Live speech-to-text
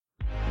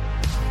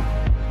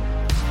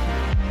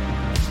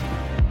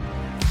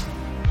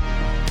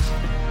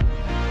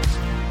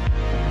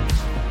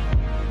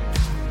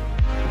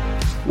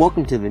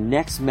Welcome to the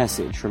next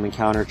message from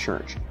Encounter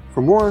Church.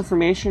 For more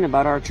information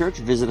about our church,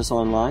 visit us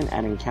online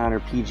at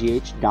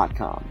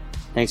encounterpgh.com.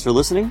 Thanks for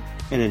listening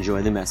and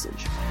enjoy the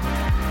message.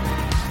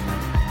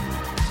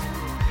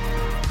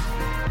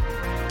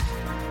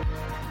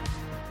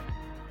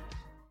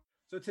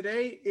 So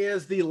today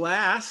is the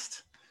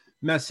last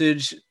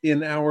message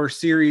in our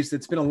series.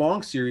 That's been a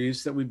long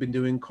series that we've been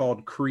doing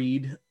called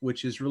Creed,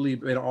 which has really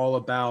been all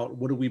about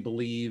what do we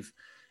believe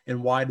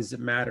and why does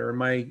it matter?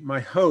 And my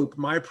hope,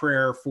 my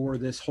prayer for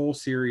this whole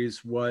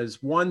series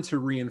was, one, to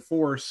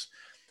reinforce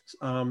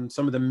some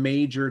of the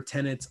major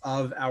tenets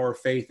of our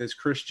faith as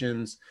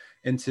Christians,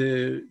 and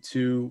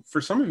to for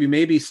some of you,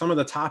 maybe some of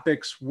the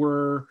topics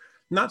were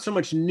not so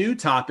much new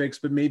topics,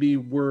 but maybe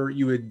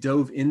you had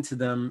dove into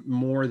them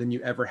more than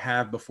you ever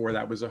have before.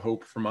 That was a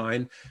hope for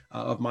mine,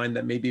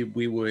 that maybe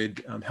we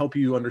would help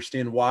you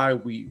understand why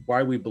we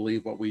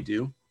believe what we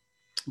do,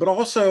 but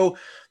also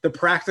the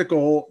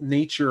practical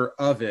nature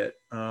of it.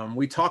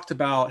 We talked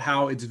about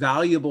how it's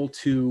valuable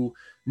to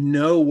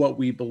know what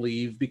we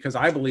believe, because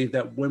I believe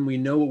that when we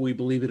know what we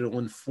believe, it'll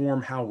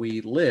inform how we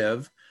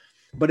live.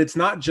 But it's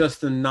not just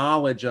the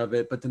knowledge of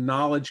it, but the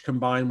knowledge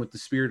combined with the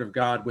Spirit of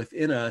God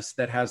within us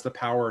that has the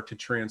power to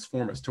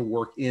transform us, to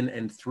work in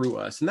and through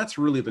us. And that's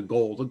really the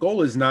goal. The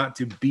goal is not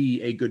to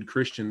be a good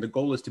Christian. The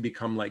goal is to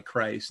become like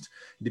Christ,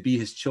 to be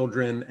his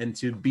children, and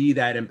to be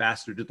that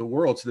ambassador to the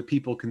world so that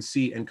people can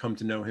see and come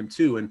to know him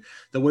too. And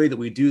the way that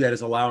we do that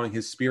is allowing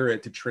his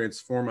Spirit to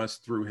transform us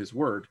through his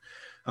word.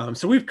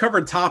 So we've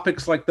covered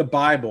topics like the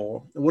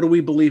Bible. What do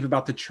we believe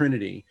about the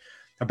Trinity,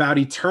 about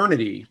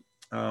eternity,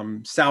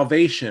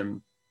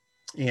 salvation,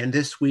 and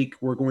this week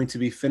we're going to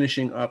be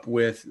finishing up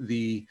with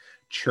the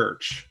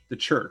church. The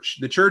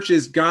church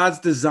is God's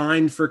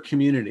design for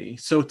community.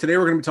 So today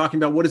we're going to be talking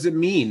about, what does it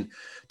mean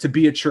to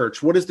be a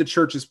church? What is the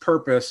church's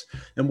purpose,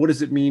 and what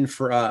does it mean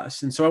for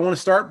us? And so I want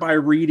to start by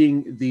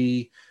reading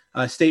the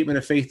statement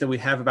of faith that we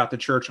have about the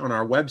church on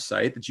our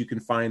website that you can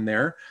find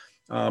there,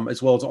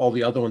 as well as all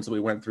the other ones that we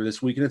went through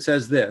this week. And it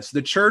says this: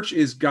 the church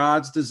is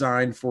God's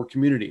design for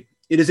community.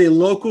 It is a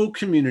local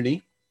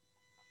community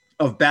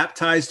of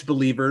baptized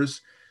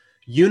believers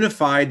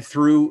unified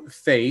through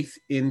faith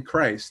in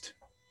Christ.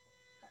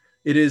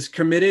 It is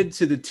committed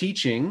to the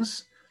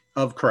teachings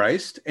of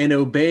Christ and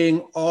obeying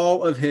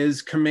all of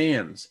his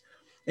commands,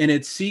 and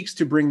it seeks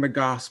to bring the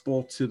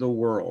gospel to the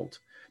world.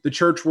 The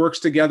church works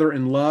together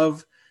in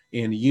love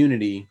and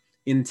unity,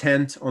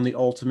 intent on the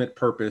ultimate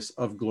purpose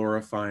of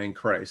glorifying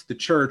Christ. The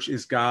church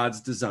is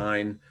God's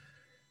design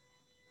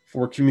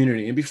for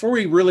community. And before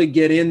we really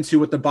get into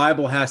what the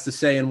Bible has to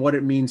say and what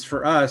it means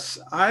for us,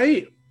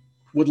 I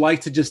would like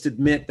to just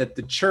admit that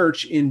the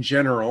church in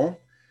general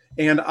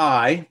and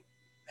I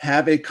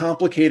have a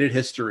complicated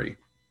history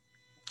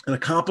and a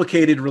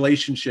complicated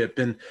relationship.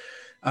 And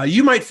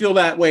you might feel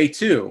that way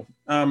too.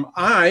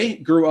 I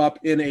grew up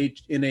in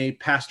a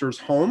pastor's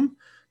home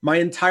my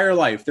entire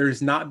life.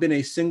 There's not been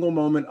a single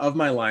moment of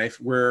my life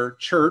where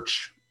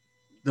church,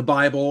 the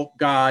Bible,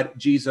 God,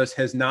 Jesus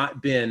has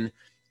not been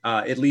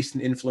at least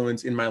an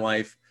influence in my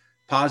life,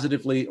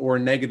 positively or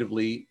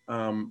negatively,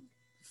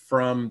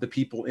 from the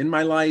people in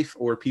my life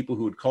or people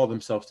who would call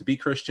themselves to be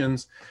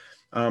Christians.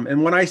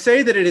 And when I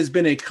say that it has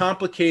been a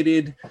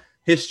complicated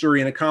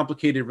history and a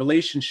complicated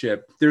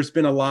relationship, there's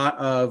been a lot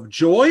of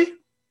joy.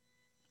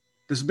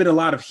 There's been a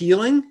lot of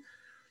healing,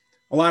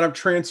 a lot of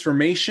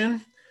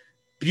transformation,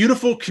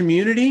 beautiful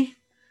community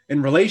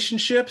and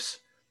relationships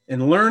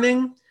and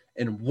learning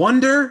and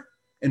wonder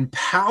and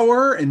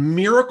power and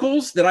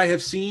miracles that I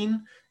have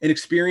seen and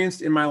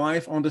experienced in my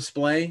life on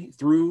display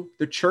through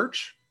the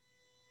church.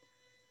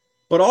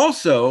 But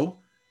also,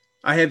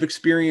 I have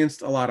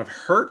experienced a lot of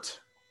hurt,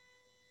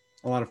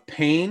 a lot of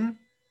pain.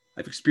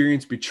 I've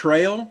experienced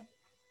betrayal.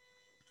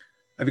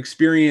 I've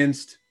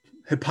experienced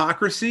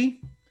hypocrisy.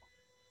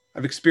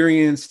 I've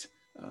experienced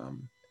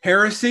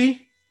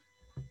heresy.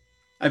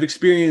 I've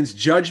experienced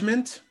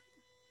judgment.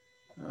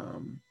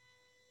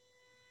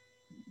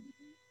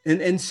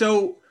 And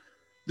so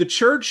the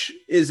church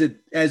is,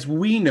 as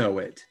we know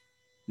it,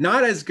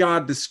 not as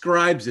God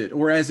describes it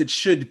or as it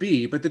should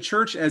be, but the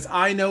church as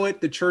I know it,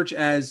 the church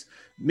as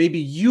maybe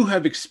you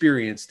have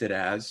experienced it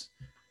as,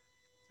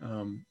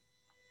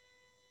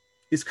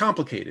 is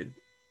complicated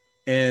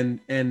and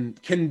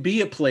can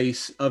be a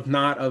place of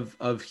not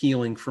of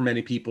healing for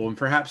many people. And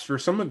perhaps for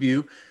some of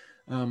you,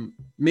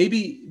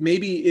 maybe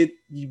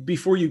it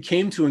before you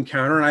came to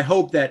Encounter, and I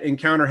hope that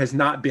Encounter has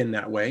not been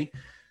that way,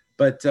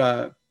 but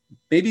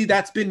maybe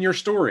that's been your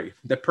story,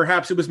 that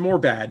perhaps it was more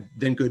bad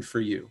than good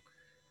for you.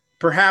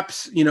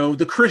 Perhaps,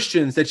 the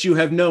Christians that you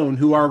have known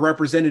who are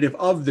representative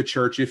of the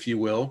church, if you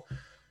will,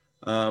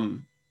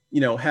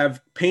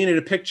 have painted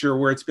a picture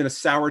where it's been a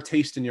sour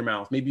taste in your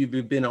mouth. Maybe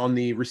you've been on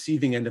the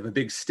receiving end of a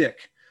big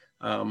stick,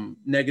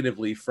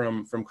 negatively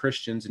from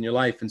Christians in your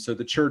life. And so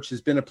the church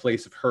has been a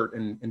place of hurt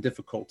and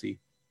difficulty.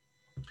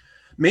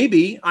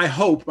 Maybe, I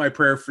hope, my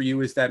prayer for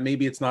you is that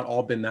maybe it's not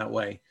all been that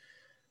way.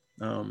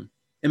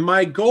 And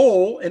my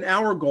goal and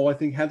our goal, I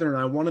think Heather and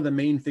I, one of the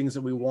main things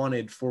that we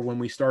wanted for when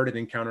we started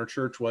Encounter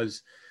Church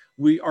was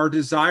our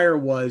desire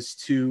was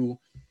to,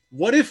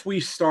 what if we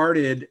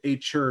started a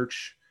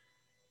church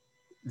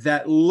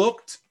that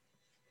looked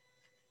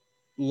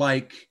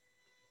like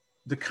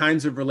the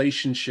kinds of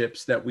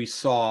relationships that we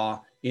saw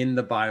in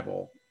the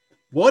Bible?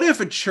 What if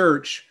a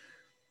church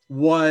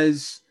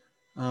was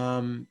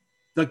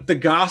the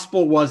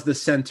gospel was the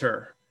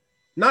center,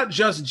 not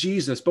just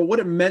Jesus, but what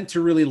it meant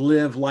to really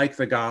live like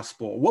the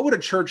gospel? What would a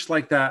church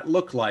like that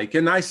look like?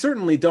 And I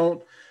certainly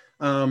don't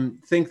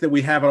think that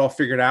we have it all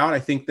figured out. I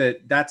think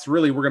that that's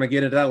really, we're going to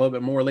get into that a little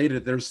bit more later.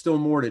 There's still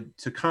more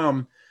to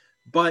come,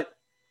 but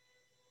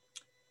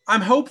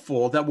I'm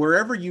hopeful that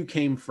wherever you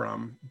came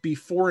from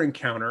before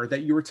Encounter,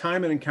 that your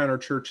time at Encounter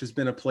Church has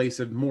been a place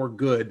of more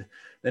good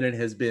than it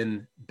has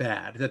been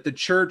bad, that the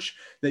church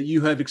that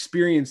you have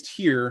experienced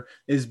here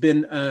has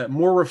been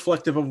more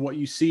reflective of what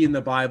you see in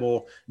the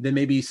Bible than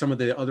maybe some of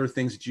the other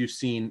things that you've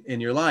seen in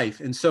your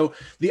life. And so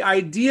the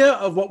idea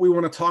of what we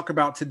want to talk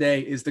about today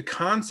is the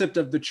concept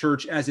of the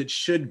church as it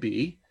should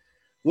be.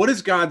 What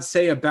does God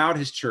say about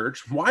his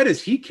church? Why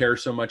does he care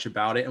so much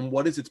about it? And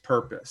what is its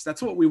purpose?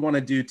 That's what we want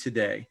to do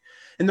today.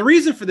 And the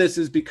reason for this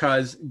is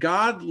because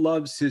God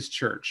loves his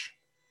church.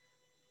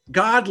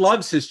 God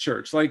loves his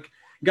church. Like,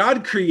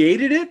 God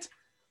created it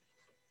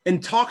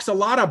and talks a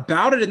lot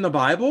about it in the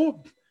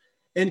Bible.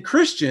 And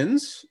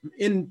Christians,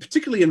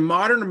 particularly in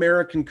modern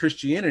American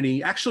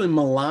Christianity, actually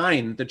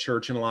malign the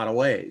church in a lot of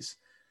ways.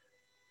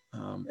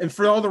 And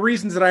for all the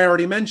reasons that I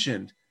already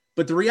mentioned.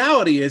 But the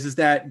reality is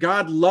that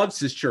God loves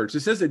his church.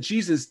 It says that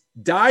Jesus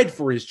died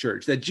for his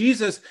church, that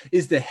Jesus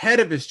is the head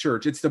of his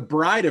church. It's the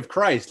bride of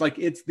Christ. Like,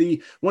 it's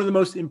one of the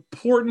most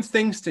important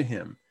things to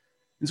him.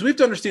 And so we have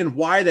to understand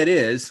why that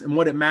is and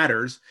what it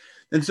matters.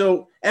 And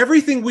so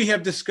everything we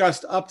have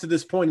discussed up to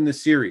this point in the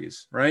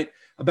series, right,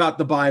 about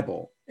the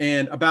Bible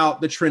and about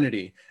the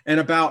Trinity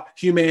and about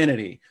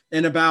humanity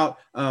and about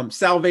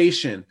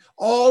salvation,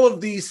 all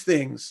of these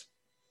things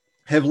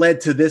have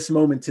led to this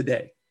moment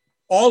today.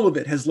 All of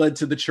it has led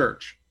to the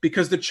church,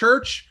 because the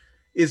church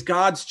is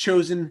God's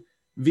chosen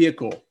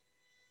vehicle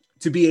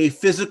to be a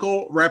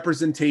physical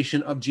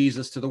representation of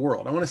Jesus to the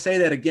world. I want to say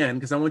that again,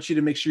 because I want you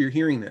to make sure you're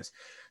hearing this.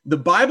 The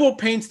Bible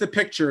paints the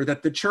picture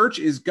that the church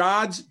is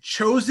God's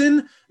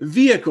chosen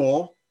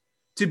vehicle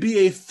to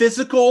be a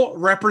physical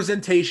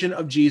representation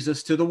of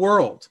Jesus to the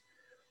world,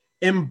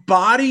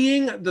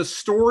 embodying the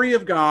story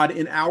of God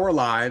in our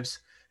lives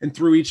and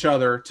through each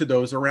other to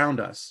those around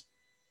us.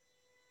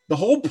 The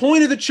whole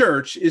point of the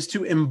church is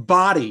to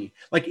embody,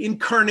 like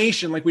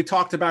incarnation, like we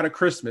talked about at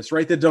Christmas,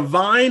 right? The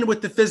divine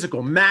with the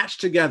physical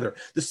matched together.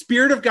 The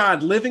Spirit of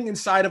God living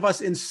inside of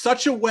us in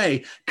such a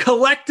way,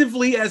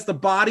 collectively as the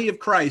body of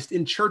Christ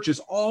in churches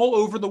all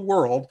over the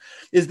world,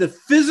 is the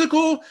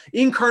physical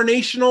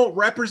incarnational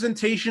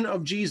representation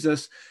of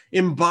Jesus,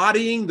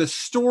 embodying the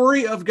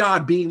story of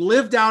God being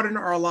lived out in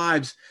our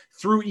lives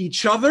through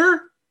each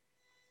other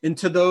and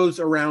to those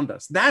around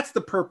us. That's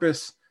the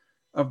purpose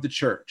of the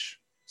church.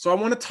 So I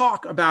want to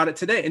talk about it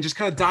today and just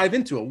kind of dive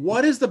into it.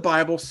 What does the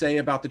Bible say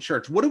about the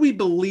church? What do we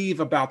believe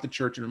about the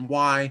church, and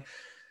why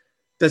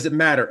does it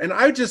matter? And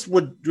I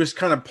would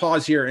kind of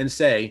pause here and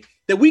say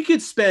that we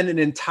could spend an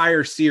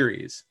entire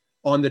series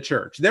on the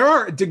church. There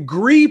are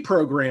degree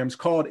programs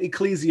called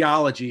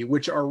ecclesiology,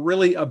 which are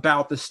really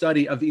about the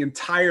study of the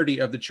entirety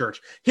of the church,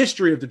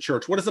 history of the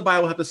church. What does the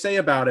Bible have to say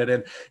about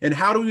it? And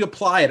how do we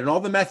apply it and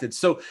all the methods?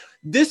 So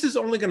this is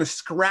only going to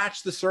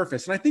scratch the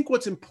surface. And I think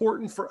what's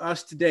important for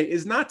us today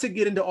is not to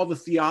get into all the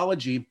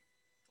theology,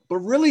 but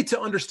really to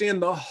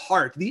understand the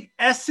heart, the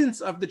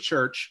essence of the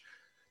church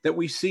that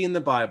we see in the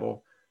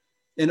Bible,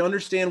 and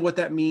understand what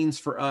that means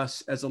for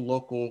us as a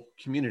local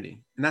community.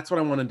 And that's what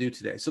I want to do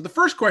today. So the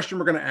first question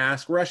we're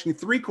asking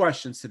 3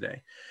 questions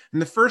today.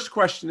 And the first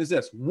question is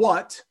this: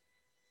 what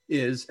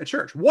is a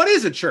church? What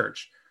is a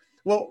church?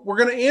 Well, we're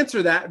going to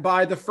answer that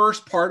by the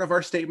first part of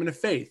our statement of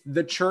faith.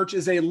 The church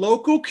is a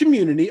local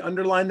community,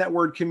 underline that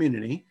word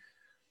community,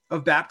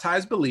 of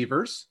baptized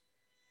believers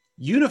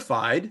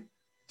unified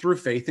through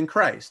faith in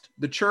Christ.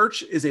 The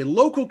church is a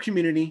local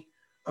community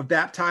of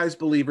baptized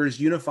believers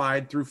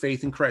unified through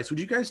faith in Christ. Would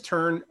you guys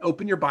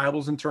open your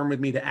Bibles and turn with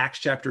me to Acts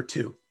chapter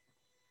 2.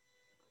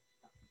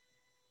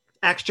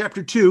 Acts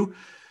chapter 2,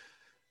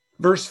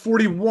 verse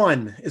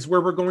 41 is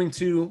where we're going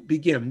to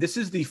begin. This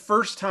is the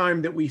first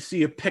time that we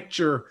see a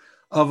picture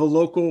of a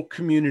local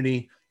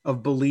community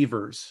of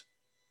believers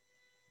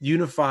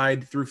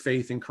unified through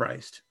faith in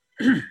Christ.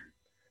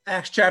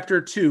 Acts chapter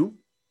 2,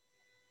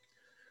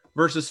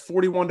 verses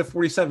 41 to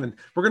 47.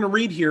 We're going to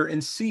read here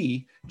and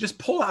see, just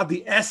pull out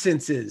the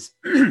essences,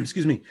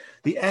 the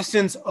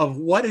essence of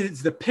what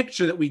is the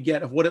picture that we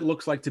get of what it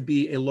looks like to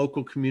be a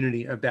local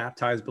community of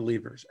baptized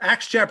believers.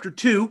 Acts chapter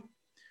 2,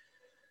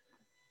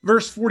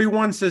 verse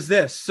 41 says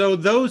this: so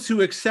those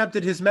who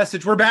accepted his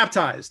message were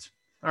baptized.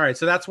 All right,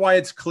 so that's why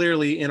it's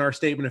clearly in our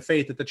statement of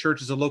faith that the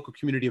church is a local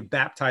community of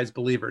baptized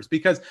believers,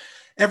 because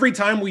every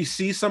time we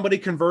see somebody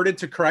converted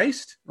to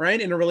Christ,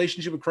 right, in a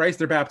relationship with Christ,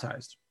 they're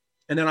baptized.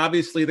 And then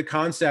obviously the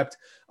concept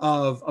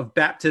of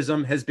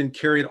baptism has been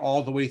carried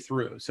all the way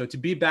through. So to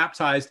be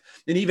baptized,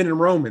 and even in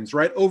Romans,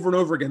 right, over and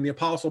over again, the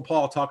Apostle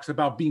Paul talks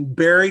about being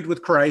buried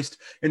with Christ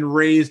and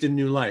raised in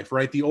new life,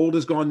 right? The old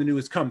is gone, the new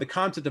has come. The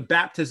concept of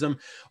baptism,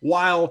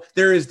 while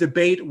there is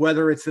debate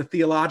whether it's a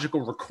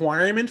theological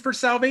requirement for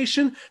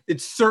salvation,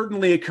 it's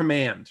certainly a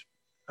command.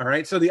 All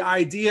right. So the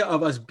idea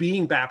of us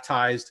being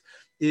baptized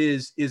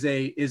is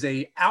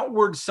a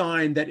outward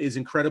sign that is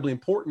incredibly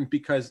important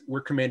because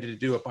we're commanded to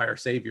do it by our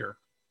Savior.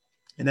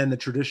 And then the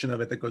tradition of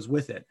it that goes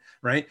with it,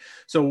 right?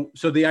 So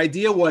the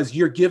idea was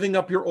you're giving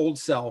up your old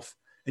self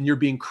and you're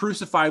being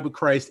crucified with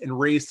Christ and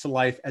raised to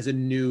life as a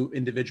new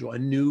individual, a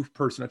new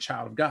person, a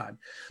child of God.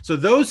 So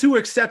those who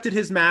accepted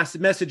his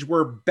message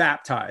were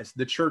baptized.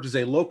 The church is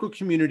a local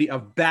community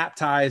of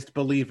baptized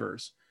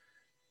believers,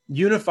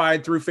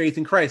 unified through faith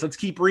in Christ. Let's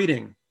keep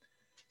reading.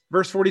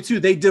 Verse 42,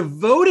 they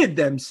devoted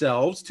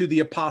themselves to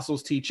the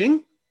apostles'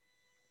 teaching,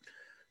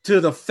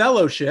 to the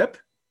fellowship,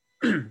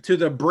 to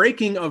the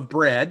breaking of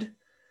bread,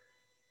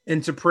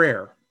 and to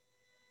prayer.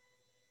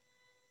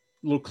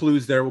 Little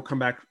clues there. We'll come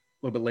back a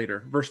little bit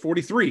later. Verse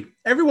 43,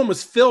 everyone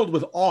was filled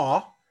with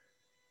awe,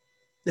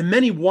 and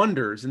many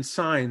wonders and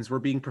signs were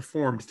being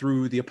performed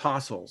through the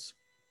apostles.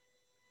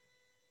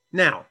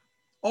 Now,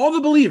 all the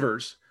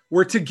believers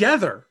were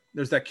together.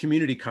 There's that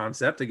community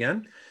concept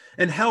again.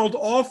 And held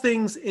all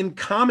things in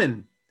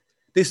common.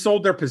 They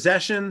sold their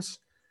possessions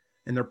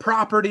and their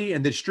property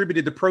and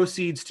distributed the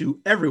proceeds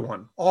to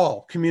everyone,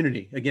 all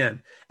community,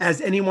 again,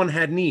 as anyone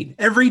had need.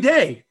 Every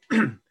day,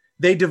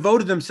 they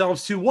devoted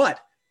themselves to what?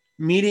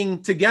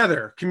 Meeting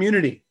together,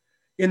 community,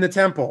 in the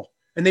temple.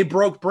 And they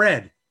broke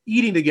bread,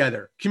 eating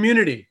together,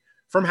 community,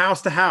 from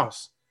house to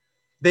house.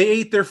 They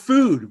ate their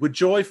food with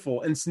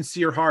joyful and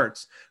sincere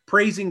hearts,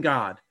 praising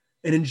God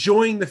and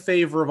enjoying the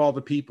favor of all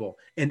the people.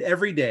 And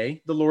every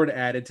day, the Lord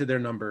added to their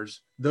numbers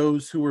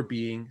those who were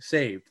being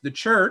saved. The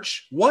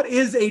church, what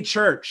is a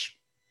church?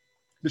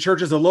 The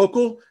church is a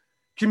local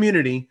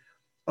community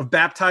of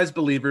baptized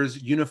believers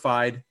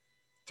unified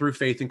through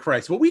faith in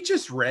Christ. What we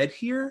just read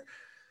here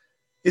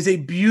is a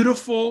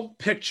beautiful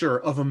picture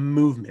of a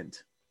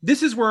movement.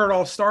 This is where it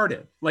all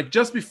started. Like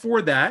just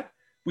before that,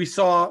 we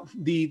saw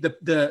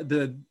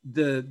the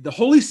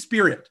Holy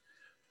Spirit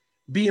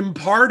be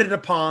imparted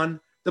upon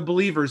the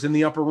believers in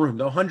the upper room,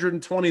 the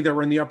 120 that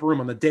were in the upper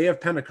room on the day of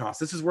Pentecost.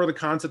 This is where the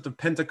concept of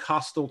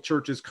Pentecostal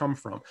churches come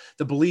from,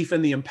 the belief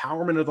in the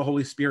empowerment of the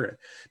Holy Spirit,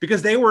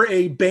 because they were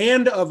a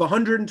band of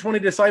 120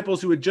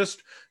 disciples who had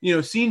just,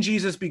 seen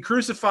Jesus be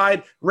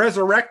crucified,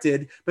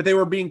 resurrected, but they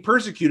were being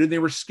persecuted. They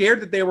were scared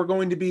that they were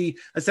going to be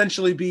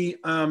essentially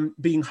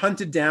being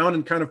hunted down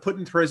and kind of put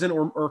in prison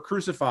or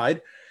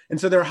crucified. And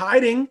so they're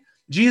hiding.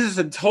 Jesus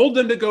had told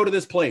them to go to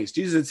this place.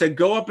 Jesus had said,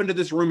 go up into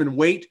this room and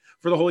wait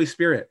for the Holy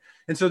Spirit.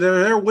 And so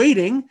they're there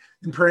waiting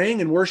and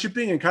praying and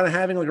worshiping and kind of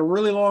having like a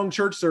really long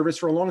church service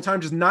for a long time,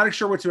 just not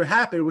sure what to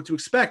happen, what to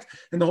expect.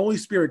 And the Holy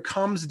Spirit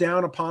comes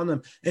down upon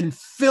them and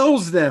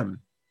fills them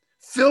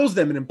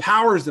and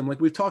empowers them, like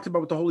we've talked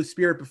about with the Holy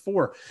Spirit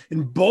before.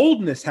 And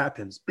boldness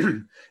happens.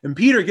 And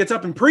Peter gets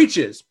up and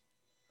preaches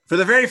for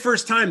the very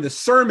first time, the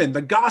sermon,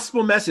 the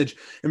gospel message,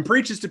 and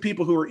preaches to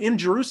people who are in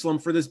Jerusalem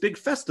for this big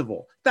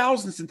festival.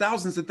 Thousands and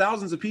thousands and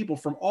thousands of people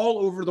from all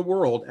over the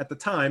world at the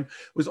time.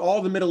 It was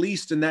all the Middle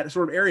East and that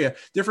sort of area,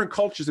 different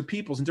cultures of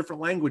peoples and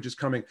different languages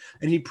coming.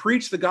 And he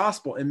preached the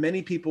gospel and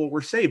many people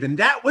were saved. And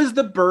that was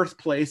the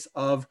birthplace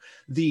of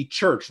the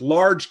church,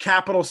 large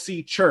capital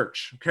C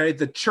church, okay?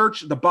 The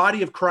church, the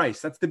body of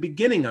Christ. That's the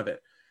beginning of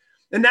it.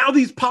 And now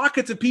these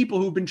pockets of people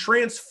who've been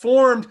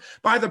transformed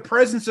by the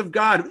presence of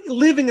God,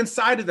 living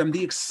inside of them,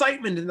 the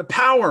excitement and the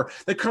power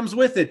that comes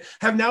with it,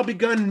 have now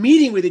begun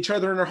meeting with each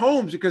other in their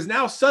homes, because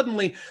now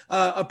suddenly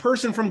a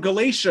person from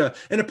Galatia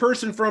and a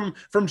person from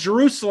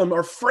Jerusalem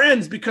are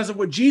friends because of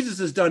what Jesus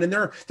has done. And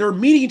they're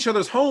meeting each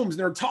other's homes and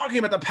they're talking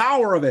about the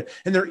power of it,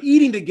 and they're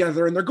eating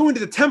together and they're going to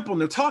the temple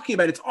and they're talking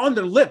about it. It's on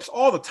their lips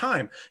all the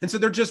time. And so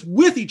they're just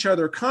with each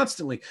other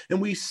constantly.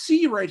 And we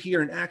see right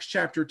here in Acts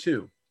chapter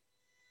 2,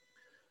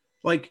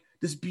 like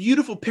this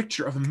beautiful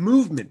picture of a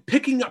movement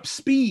picking up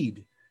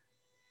speed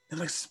and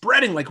like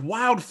spreading like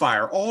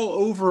wildfire all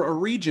over a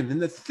region.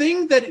 And the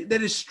thing that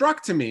is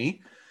struck to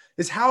me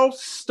is how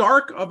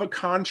stark of a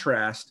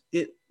contrast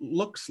it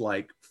looks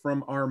like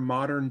from our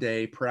modern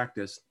day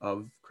practice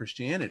of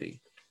Christianity.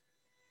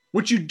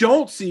 What you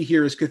don't see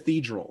here is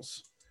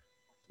cathedrals.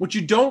 What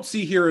you don't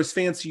see here is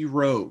fancy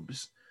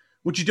robes.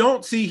 What you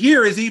don't see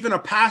here is even a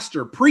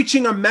pastor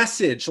preaching a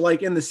message,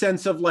 like in the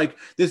sense of like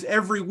this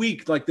every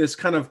week, like this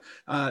kind of,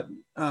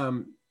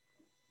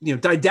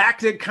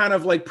 didactic kind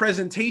of like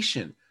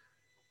presentation.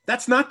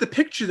 That's not the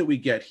picture that we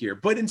get here.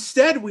 But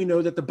instead, we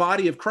know that the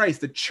body of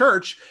Christ, the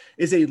church,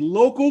 is a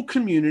local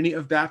community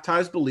of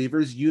baptized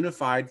believers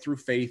unified through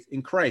faith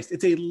in Christ.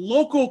 It's a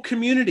local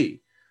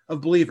community of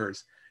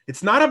believers.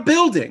 It's not a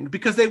building,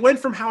 because they went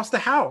from house to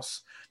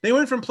house. They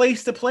went from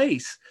place to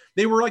place.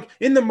 They were like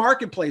in the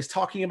marketplace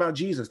talking about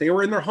Jesus. They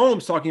were in their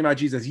homes talking about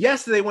Jesus.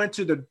 Yes, they went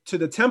to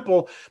the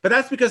temple, but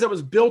that's because it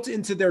was built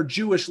into their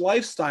Jewish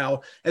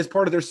lifestyle as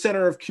part of their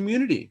center of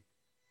community.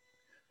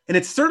 And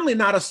it's certainly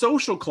not a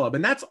social club.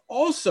 And that's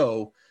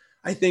also,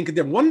 I think,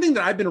 the one thing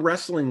that I've been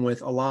wrestling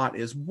with a lot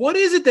is, what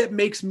is it that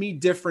makes me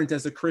different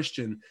as a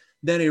Christian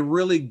than a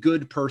really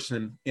good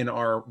person in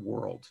our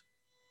world?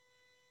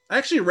 I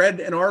actually read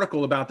an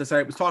article about this.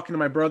 I was talking to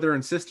my brother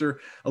and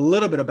sister a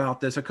little bit about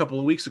this a couple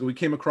of weeks ago. We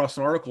came across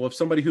an article of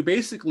somebody who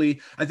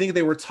basically, I think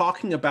they were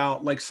talking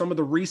about like some of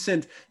the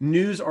recent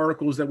news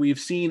articles that we've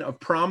seen of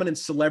prominent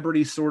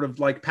celebrities, sort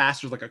of like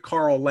pastors, like a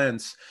Carl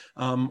Lentz,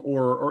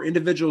 or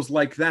individuals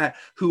like that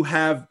who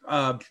have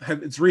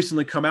it's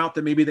recently come out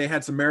that maybe they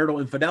had some marital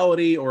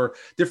infidelity or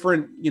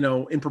different,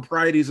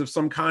 improprieties of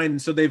some kind.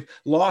 And so they've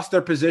lost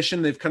their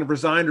position. They've kind of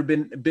resigned or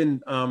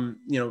been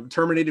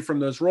terminated from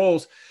those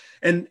roles.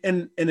 And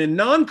a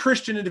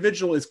non-Christian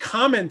individual is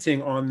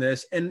commenting on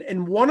this. And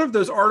in one of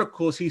those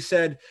articles, he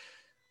said,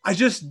 I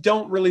just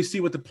don't really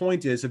see what the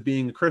point is of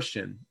being a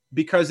Christian,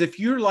 because if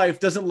your life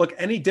doesn't look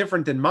any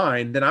different than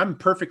mine, then I'm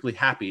perfectly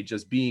happy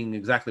just being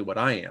exactly what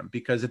I am,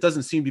 because it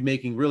doesn't seem to be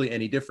making really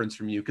any difference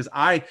from you. Because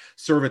I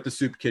serve at the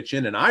soup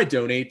kitchen and I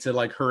donate to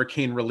like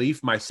hurricane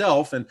relief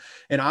myself. And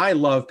I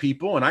love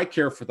people and I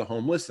care for the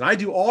homeless and I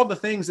do all the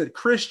things that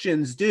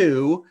Christians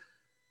do.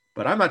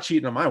 But I'm not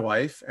cheating on my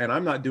wife, and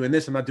I'm not doing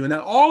this, I'm not doing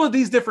that, all of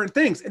these different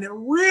things. And it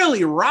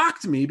really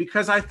rocked me,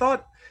 because I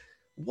thought,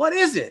 what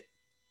is it?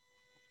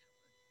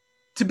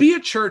 To be a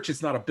church,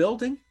 it's not a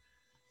building,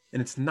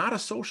 and it's not a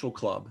social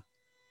club.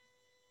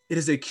 It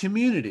is a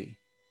community.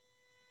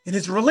 And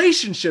it's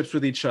relationships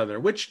with each other,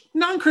 which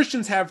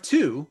non-Christians have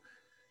too,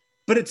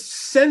 but it's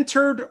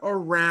centered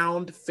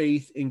around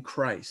faith in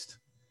Christ.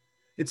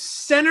 It's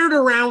centered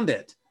around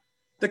it.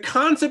 The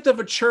concept of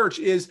a church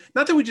is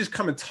not that we just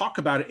come and talk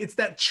about it. It's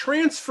that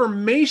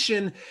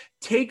transformation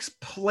takes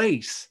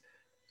place.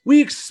 We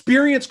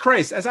experience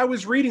Christ. As I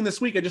was reading this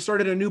week, I just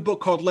started a new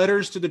book called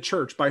Letters to the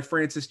Church by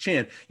Francis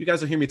Chan. You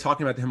guys will hear me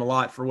talking about him a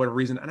lot for whatever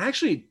reason. And I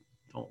actually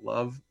don't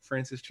love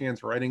Francis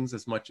Chan's writings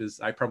as much as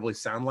I probably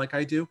sound like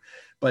I do.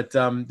 But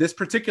this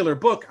particular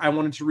book I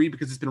wanted to read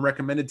because it's been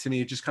recommended to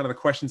me, just kind of the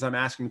questions I'm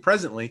asking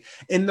presently.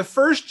 In the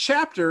first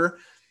chapter,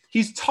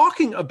 he's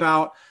talking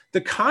about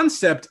the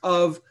concept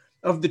of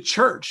the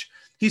church.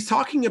 He's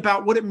talking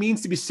about what it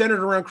means to be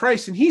centered around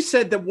Christ. And he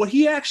said that what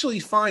he actually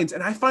finds,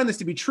 and I find this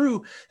to be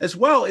true as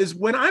well, is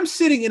when I'm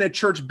sitting in a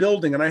church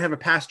building and I have a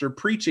pastor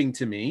preaching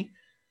to me,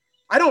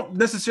 I don't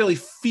necessarily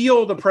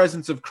feel the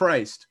presence of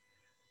Christ.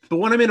 But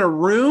when I'm in a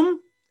room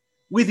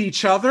with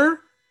each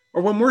other,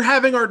 or when we're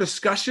having our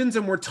discussions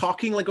and we're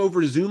talking like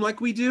over Zoom like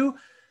we do,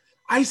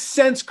 I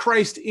sense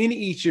Christ in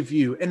each of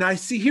you, and I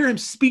hear him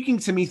speaking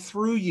to me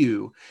through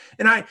you.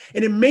 And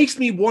it makes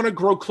me want to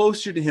grow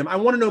closer to him. I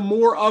want to know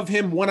more of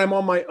him when I'm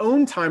on my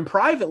own time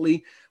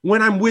privately,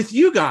 when I'm with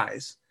you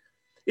guys.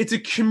 It's a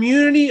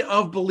community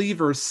of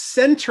believers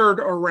centered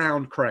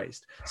around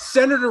Christ,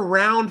 centered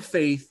around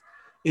faith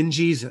in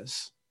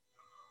Jesus.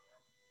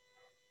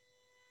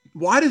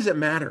 Why does it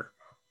matter?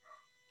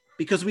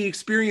 Because we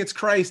experience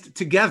Christ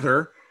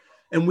together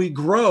and we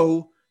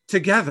grow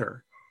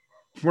together.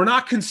 We're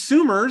not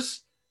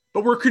consumers,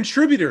 but we're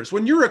contributors.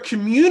 When you're a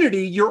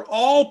community, you're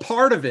all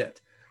part of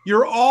it.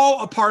 You're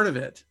all a part of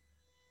it.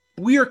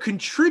 We are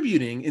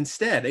contributing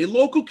instead, a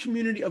local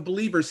community of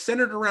believers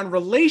centered around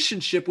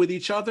relationship with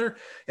each other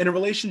and a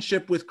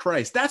relationship with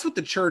Christ. That's what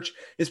the church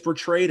is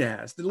portrayed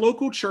as. The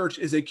local church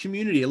is a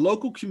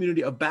local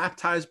community of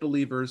baptized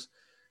believers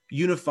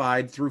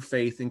unified through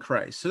faith in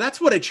Christ. So that's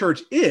what a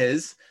church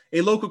is,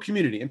 a local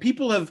community. And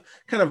people have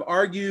kind of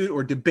argued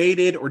or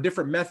debated or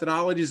different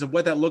methodologies of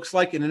what that looks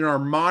like. And in our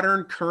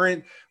modern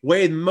current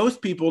way,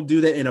 most people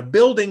do that in a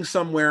building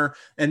somewhere,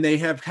 and they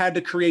have had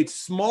to create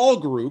small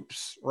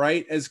groups,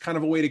 right, as kind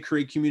of a way to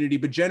create community.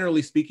 But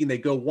generally speaking, they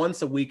go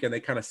once a week and they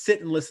kind of sit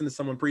and listen to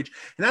someone preach.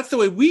 And that's the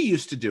way we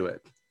used to do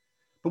it.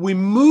 But we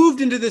moved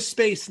into this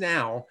space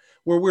now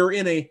where we're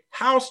in a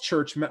house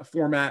church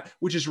format,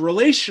 which is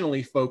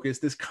relationally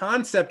focused, this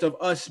concept of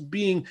us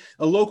being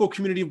a local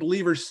community of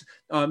believers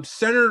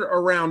centered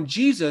around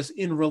Jesus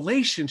in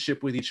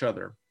relationship with each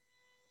other.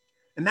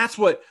 And that's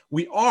what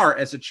we are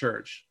as a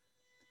church.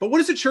 But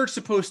what is a church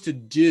supposed to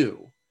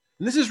do?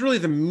 And this is really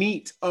the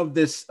meat of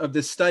this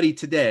study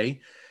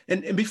today.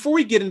 And before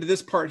we get into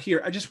this part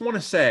here, I just want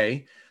to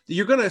say that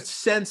you're going to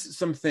sense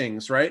some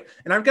things, right?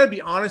 And I've got to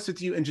be honest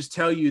with you and just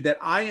tell you that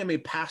I am a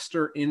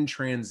pastor in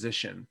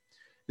transition.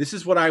 This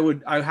is what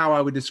how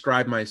I would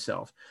describe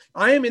myself.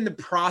 I am in the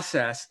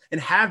process, and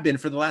have been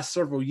for the last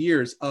several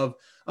years, of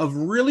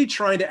really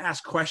trying to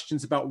ask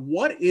questions about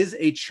what is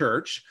a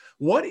church?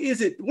 What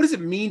does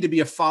it mean to be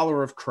a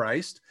follower of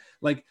Christ?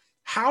 Like,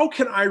 how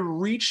can I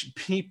reach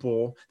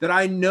people that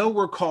I know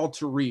we're called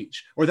to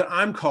reach, or that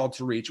I'm called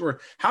to reach? Or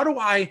how do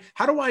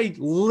I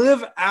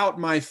live out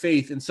my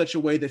faith in such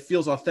a way that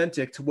feels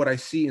authentic to what I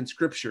see in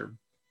Scripture?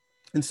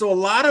 And so a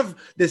lot of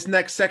this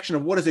next section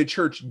of what does a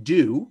church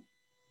do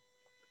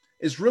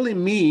is really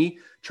me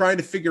trying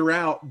to figure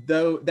out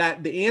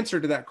the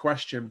answer to that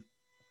question.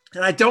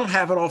 And I don't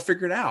have it all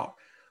figured out.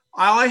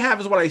 All I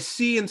have is what I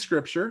see in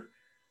Scripture.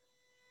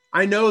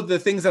 I know the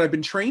things that I've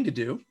been trained to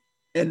do.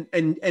 and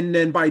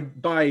then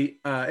by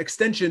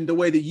extension, the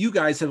way that you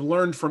guys have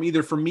learned from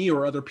either from me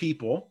or other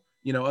people,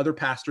 other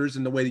pastors,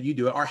 and the way that you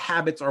do it, our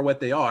habits are what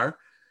they are.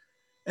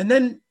 And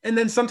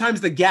then sometimes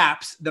the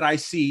gaps that I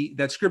see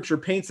that Scripture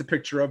paints a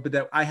picture of, but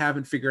that I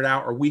haven't figured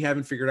out, or we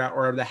haven't figured out,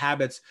 or the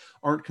habits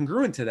aren't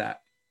congruent to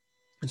that.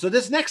 And so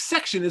this next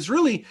section is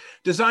really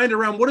designed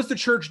around what does the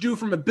church do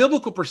from a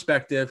biblical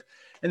perspective,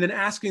 and then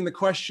asking the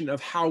question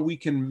of how we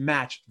can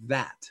match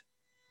that.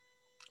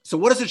 So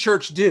what does the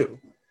church do?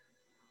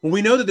 Well,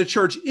 we know that the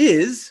church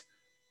is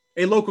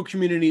a local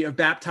community of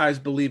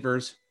baptized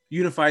believers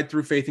unified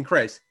through faith in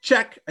Christ.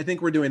 Check. I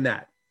think we're doing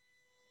that.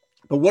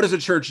 But what does the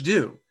church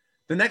do?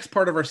 The next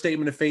part of our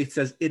statement of faith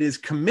says it is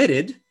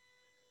committed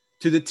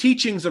to the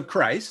teachings of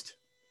Christ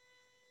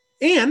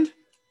and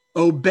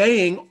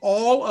obeying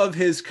all of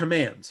his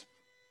commands.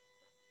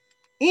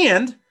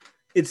 And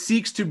it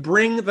seeks to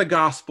bring the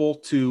gospel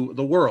to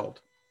the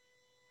world.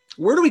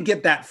 Where do we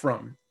get that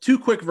from? 2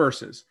 quick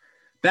verses.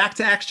 Back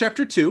to Acts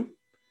chapter 2,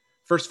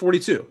 verse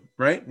 42,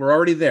 right? We're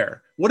already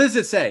there. What does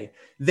it say?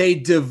 They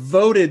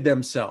devoted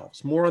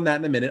themselves. More on that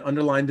in a minute.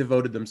 Underline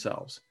devoted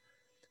themselves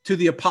to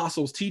the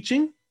apostles'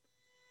 teaching,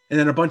 and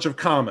then a bunch of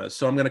commas.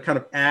 So I'm going to kind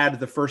of add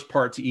the first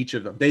part to each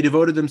of them. They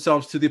devoted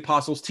themselves to the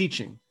apostles'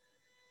 teaching.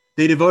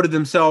 They devoted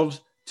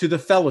themselves to the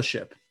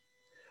fellowship.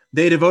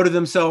 They devoted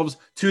themselves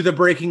to the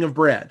breaking of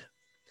bread.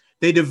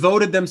 They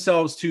devoted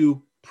themselves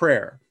to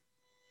prayer.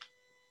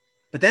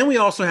 But then we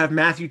also have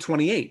Matthew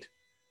 28,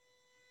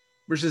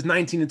 verses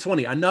 19 and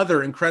 20,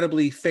 another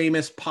incredibly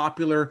famous,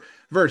 popular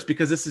verse,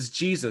 because this is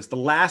Jesus, the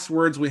last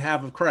words we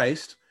have of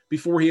Christ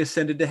before he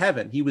ascended to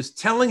heaven. He was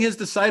telling his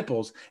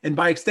disciples, and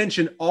by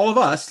extension, all of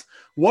us,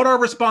 what our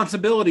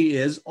responsibility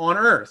is on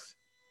earth.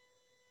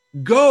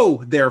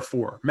 Go,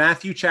 therefore,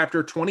 Matthew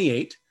chapter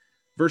 28,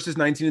 verses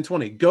 19 and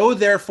 20. Go,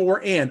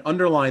 therefore, and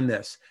underline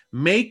this,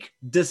 make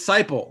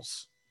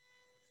disciples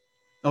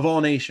of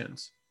all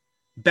nations,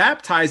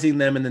 baptizing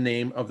them in the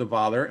name of the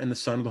Father and the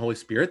Son and the Holy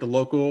Spirit. The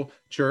local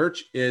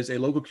church is a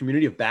local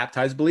community of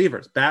baptized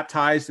believers,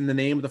 baptized in the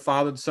name of the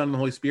Father, the Son, and the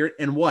Holy Spirit.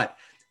 And what?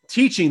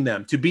 Teaching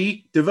them to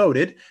be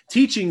devoted,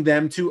 teaching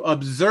them to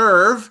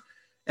observe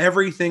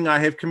everything I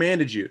have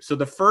commanded you. So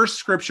the first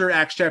scripture,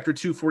 Acts chapter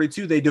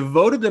 2:42, they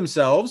devoted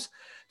themselves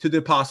to the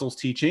apostles'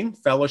 teaching,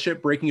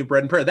 fellowship, breaking of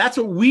bread, and prayer. That's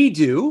what we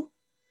do.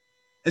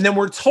 And then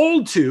we're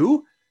told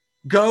to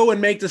go and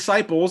make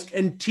disciples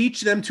and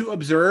teach them to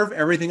observe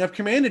everything I've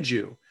commanded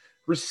you.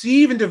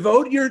 Receive and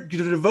devote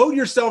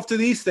yourself to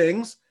these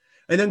things,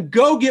 and then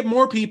go get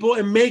more people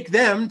and make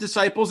them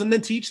disciples, and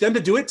then teach them to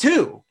do it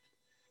too.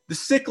 The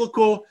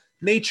cyclical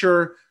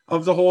nature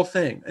of the whole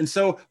thing. And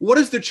so what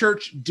does the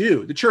church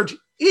do? The church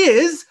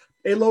is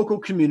a local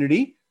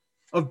community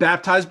of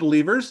baptized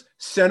believers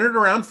centered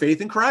around faith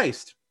in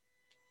Christ.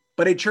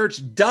 But a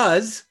church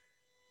does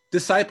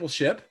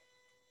discipleship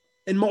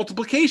and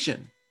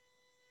multiplication.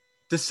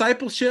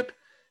 Discipleship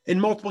and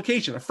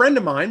multiplication. A friend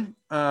of mine,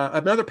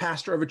 another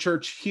pastor of a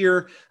church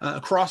here,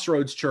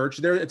 Crossroads Church,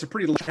 it's a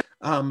pretty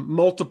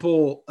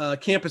multiple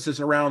campuses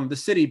around the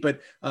city,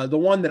 but the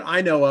one that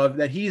I know of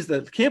that he's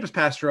the campus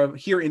pastor of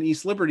here in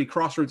East Liberty,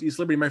 Crossroads East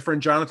Liberty, my friend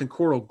Jonathan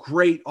Coral,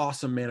 great,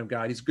 awesome man of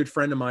God. He's a good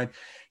friend of mine.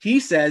 He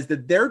says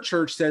that their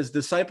church says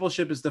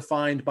discipleship is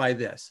defined by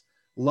this: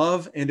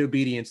 love and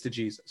obedience to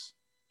Jesus.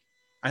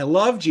 I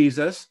love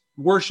Jesus,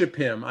 worship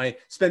him. I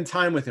spend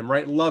time with him,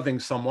 right? Loving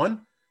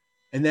someone,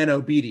 and then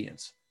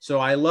obedience. So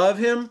I love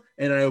him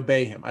and I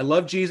obey him. I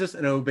love Jesus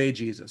and I obey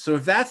Jesus. So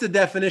if that's the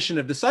definition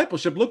of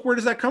discipleship, look, where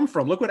does that come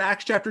from? Look what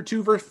Acts chapter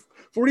 2, verse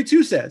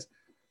 42 says.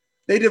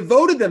 They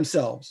devoted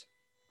themselves.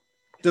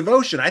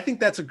 Devotion. I think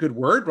that's a good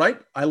word,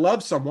 right? I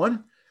love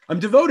someone.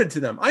 I'm devoted to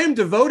them. I am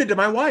devoted to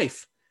my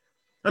wife.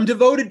 I'm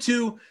devoted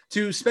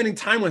to spending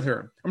time with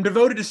her. I'm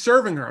devoted to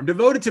serving her. I'm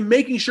devoted to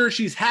making sure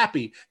she's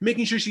happy,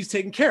 making sure she's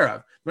taken care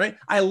of, right?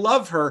 I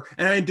love her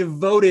and I'm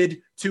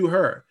devoted to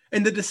her.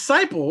 And the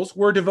disciples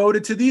were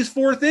devoted to these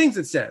 4 things,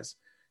 it says: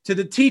 to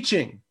the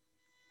teaching.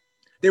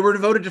 They were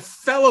devoted to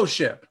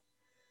fellowship.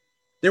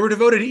 They were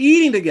devoted to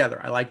eating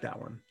together. I like that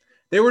one.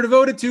 They were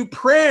devoted to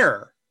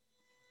prayer,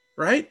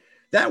 right?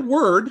 That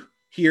word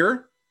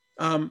here,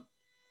 I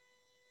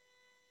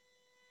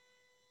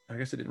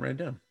guess I didn't write it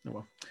down.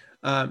 Oh,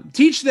 well.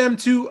 Teach them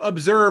to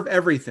observe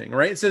everything,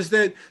 right? It says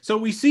that, so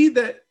we see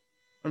that,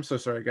 I'm so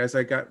sorry, guys.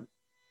 I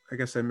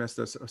guess I messed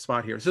a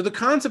spot here. So the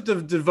concept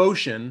of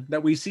devotion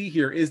that we see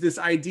here is this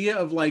idea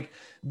of like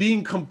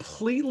being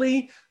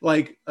completely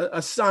like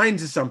assigned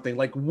to something,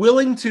 like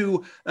willing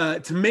to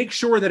make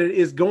sure that it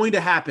is going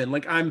to happen.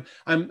 Like I'm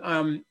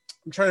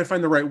trying to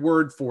find the right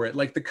word for it.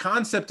 Like the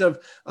concept of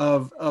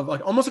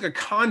like almost like a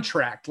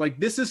contract. Like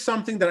this is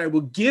something that I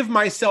will give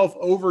myself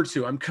over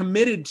to. I'm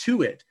committed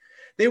to it.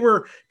 They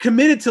were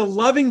committed to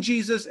loving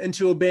Jesus and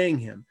to obeying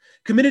him,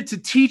 committed to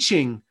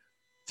teaching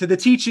to the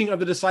teaching of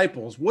the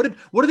disciples. What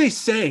are they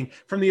saying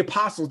from the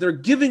apostles? They're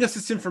giving us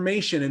this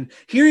information and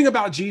hearing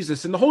about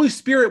Jesus, and the Holy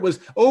Spirit was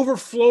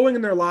overflowing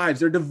in their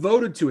lives. They're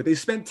devoted to it. They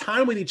spent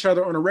time with each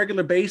other on a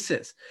regular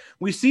basis.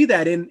 We see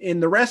that in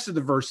the rest of the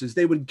verses.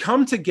 They would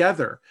come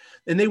together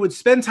and they would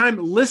spend time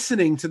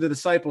listening to the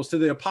disciples, to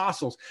the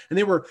apostles, and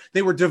they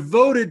were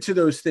devoted to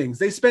those things.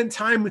 They spent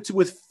time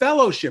with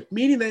fellowship,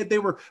 meaning that they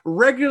were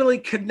regularly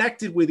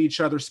connected with each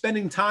other,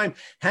 spending time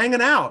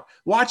hanging out,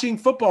 watching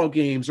football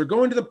games, or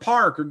going to the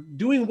park, or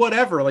doing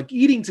whatever, like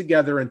eating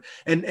together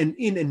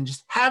and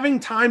just having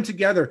time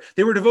together.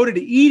 They were devoted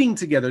to eating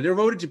together. They were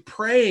devoted to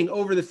praying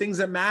over the things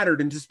that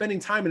mattered and to spending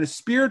time in a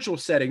spiritual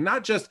setting,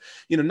 not just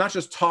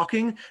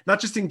talking,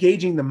 not just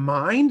engaging the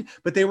mind,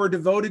 but they were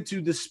devoted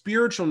to the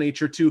spiritual nature,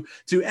 to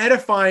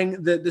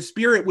edifying the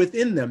spirit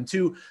within them,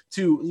 to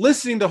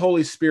listening to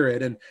Holy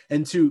Spirit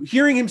and to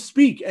hearing him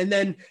speak, and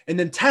then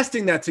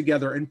testing that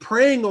together and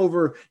praying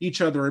over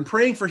each other and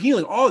praying for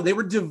healing. They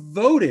were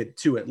devoted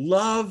to it.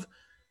 Love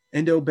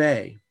and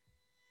obey.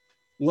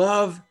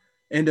 Love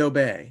and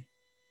obey.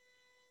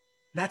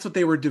 That's what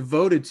they were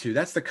devoted to.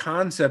 That's the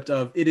concept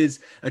of it. Is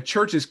a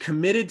church is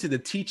committed to the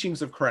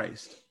teachings of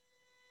Christ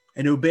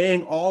and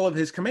obeying all of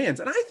his commands.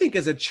 And I think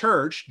as a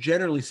church,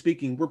 generally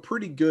speaking, we're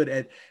pretty good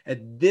at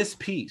this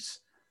piece.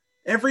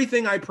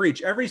 Everything I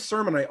preach, every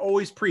sermon I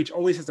always preach,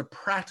 always has a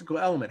practical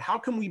element. How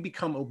can we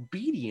become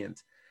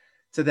obedient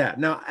to that?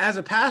 Now, as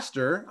a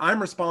pastor, I'm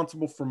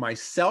responsible for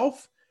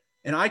myself,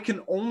 and I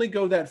can only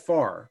go that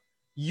far.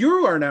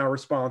 You are now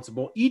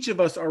responsible. Each of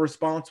us are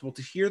responsible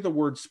to hear the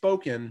word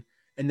spoken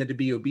and then to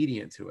be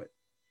obedient to it.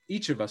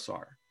 Each of us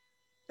are.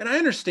 And I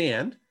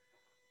understand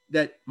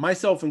that,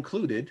 myself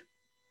included,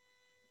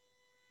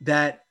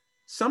 that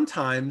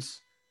sometimes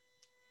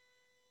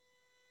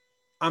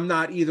I'm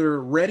not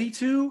either ready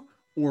to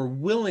or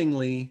willing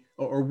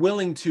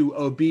to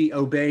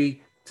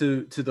obey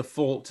to the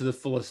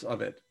fullest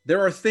of it. There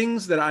are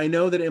things that I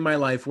know that in my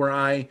life where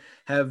I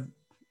have,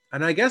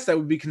 and I guess that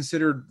would be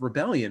considered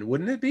rebellion,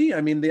 wouldn't it be? I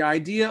mean, the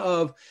idea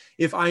of,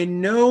 if I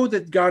know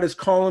that God is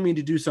calling me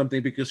to do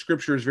something because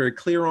scripture is very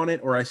clear on it,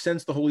 or I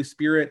sense the Holy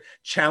Spirit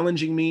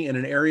challenging me in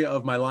an area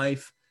of my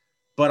life,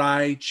 but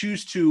I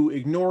choose to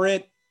ignore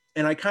it,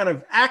 and I kind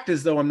of act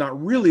as though I'm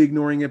not really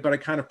ignoring it, but I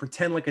kind of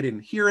pretend like I didn't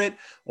hear it,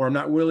 or I'm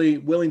not really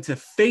willing to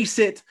face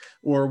it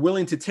or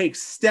willing to take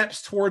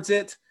steps towards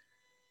it.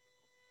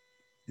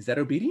 Is that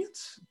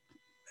obedience?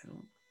 I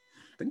don't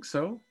think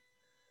so.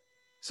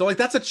 So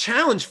that's a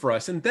challenge for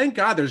us. And thank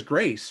God there's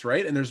grace,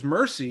 right? And there's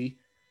mercy,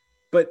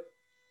 but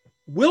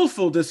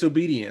willful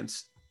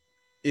disobedience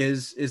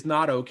is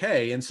not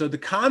okay. And so the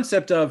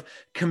concept of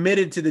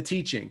committed to the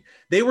teaching,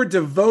 they were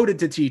devoted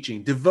to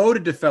teaching,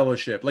 devoted to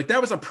fellowship. Like that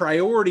was a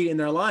priority in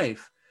their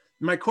life.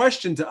 My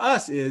question to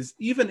us is,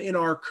 even in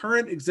our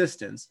current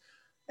existence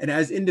and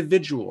as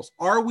individuals,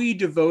 are we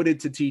devoted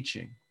to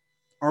teaching?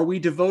 Are we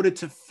devoted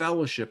to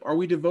fellowship? Are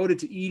we devoted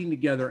to eating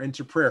together and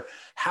to prayer?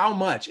 How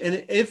much?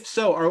 And if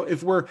so,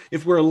 if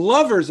we're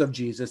lovers of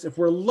Jesus, if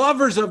we're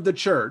lovers of the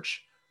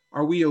church,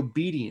 are we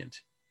obedient?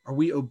 Are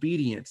we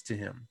obedient to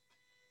him?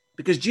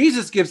 Because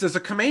Jesus gives us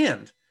a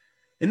command.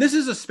 And this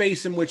is a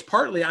space in which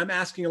partly I'm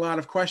asking a lot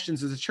of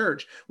questions as a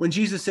church. When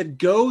Jesus said,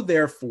 "Go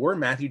therefore,"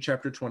 Matthew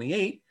chapter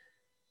 28,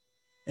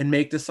 "and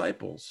make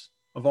disciples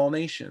of all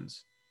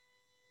nations,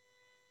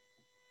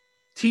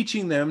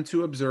 teaching them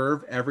to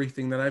observe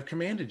everything that I've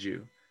commanded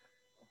you."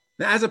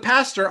 Now, as a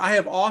pastor, I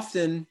have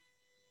often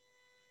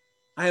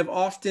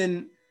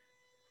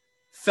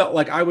felt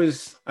like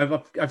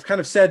I've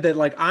kind of said that,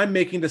 like, I'm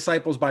making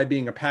disciples by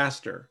being a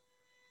pastor.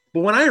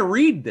 But when I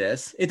read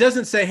this, it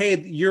doesn't say, hey,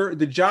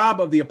 the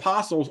job of the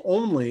apostles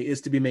only is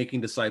to be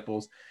making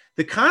disciples.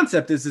 The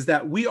concept is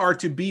that we are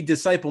to be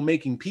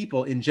disciple-making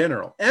people in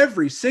general.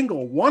 Every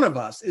single one of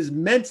us is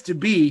meant to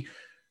be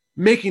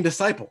making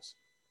disciples,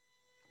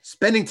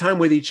 spending time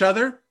with each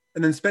other,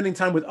 and then spending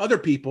time with other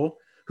people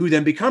who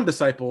then become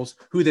disciples,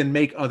 who then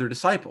make other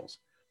disciples.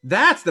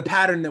 That's the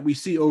pattern that we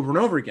see over and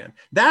over again.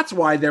 That's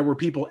why there were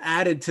people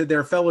added to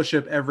their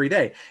fellowship every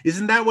day.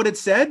 Isn't that what it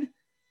said?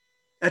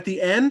 At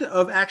the end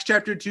of Acts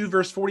chapter 2,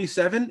 verse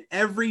 47,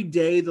 every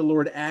day the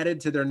Lord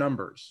added to their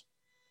numbers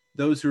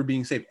those who are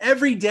being saved.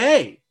 Every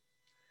day.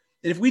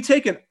 And if we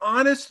take an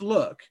honest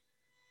look,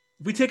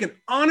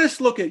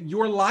 at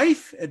your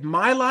life, at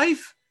my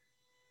life,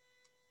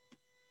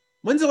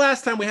 when's the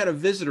last time we had a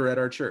visitor at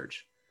our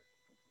church?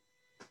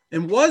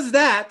 And was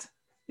that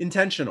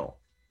intentional?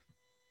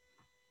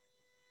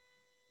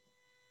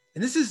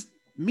 And this is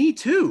me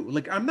too.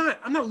 Like, I'm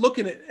not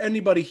looking at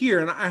anybody here,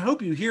 and I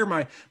hope you hear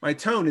my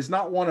tone is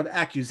not one of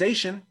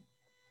accusation.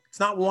 It's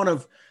not one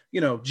of,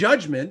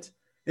 judgment.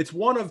 It's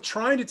one of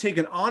trying to take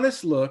an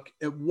honest look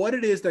at what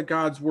it is that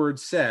God's word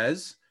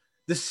says,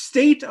 the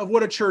state of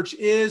what a church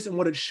is and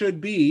what it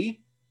should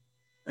be,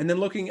 and then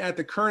looking at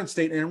the current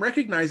state and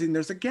recognizing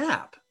there's a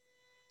gap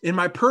in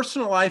my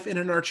personal life and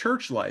in our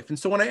church life. And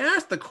so when I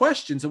ask the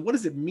questions of what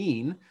does it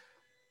mean,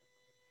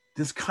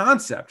 this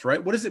concept,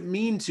 right? What does it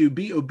mean to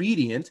be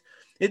obedient?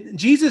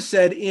 Jesus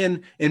said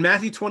in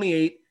Matthew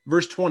 28,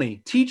 Verse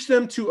 20, teach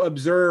them to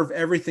observe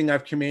everything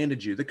I've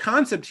commanded you. The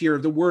concept here,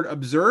 the word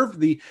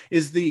observe,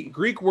 is the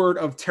Greek word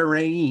of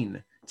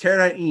terrain,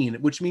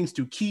 which means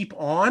to keep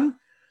on,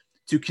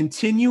 to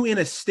continue in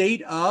a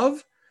state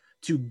of,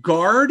 to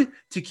guard,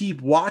 to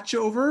keep watch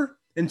over,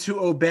 and to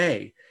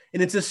obey.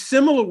 And it's a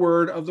similar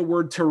word of the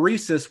word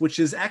teresis, which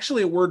is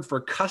actually a word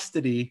for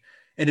custody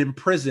and in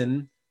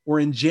prison or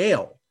in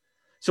jail.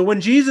 So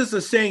when Jesus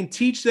is saying,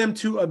 teach them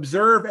to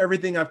observe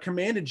everything I've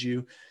commanded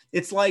you,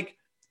 it's like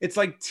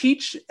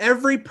teach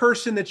every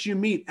person that you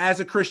meet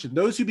as a Christian,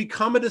 those who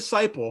become a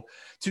disciple,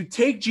 to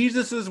take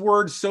Jesus's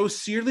words so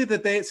sincerely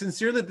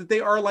that they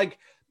are like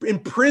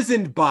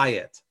imprisoned by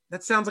it.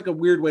 That sounds like a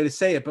weird way to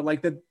say it, but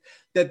like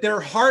that their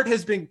heart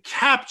has been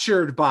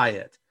captured by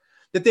it,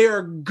 that they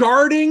are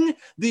guarding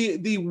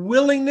the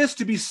willingness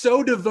to be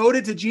so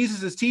devoted to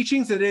Jesus's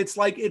teachings that it's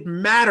like it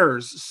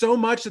matters so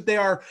much that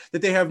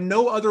they have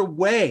no other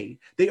way.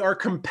 They are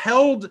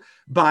compelled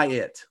by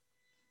it.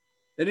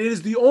 That it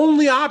is the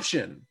only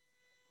option.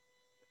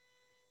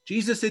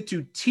 Jesus said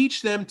to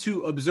teach them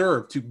to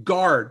observe, to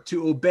guard,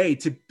 to obey,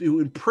 to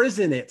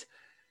imprison it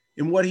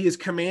in what he has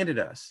commanded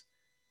us.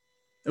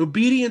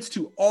 Obedience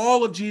to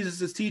all of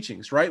Jesus's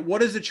teachings, right?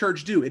 What does the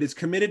church do? It is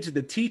committed to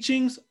the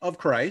teachings of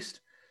Christ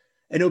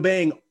and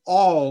obeying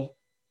all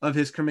of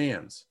his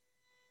commands.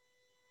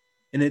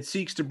 And it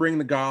seeks to bring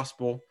the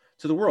gospel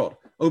to the world.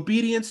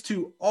 Obedience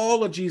to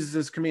all of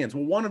Jesus's commands.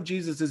 Well, one of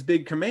Jesus's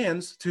big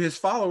commands to his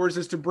followers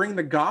is to bring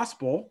the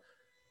gospel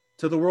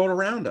to the world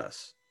around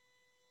us.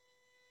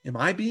 Am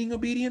I being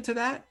obedient to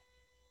that?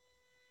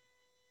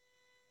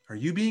 Are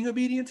you being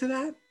obedient to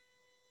that?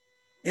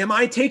 Am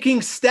I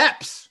taking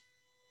steps?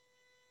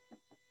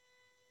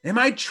 Am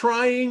I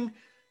trying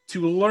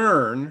to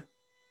learn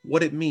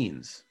what it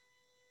means?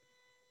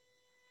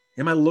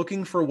 Am I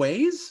looking for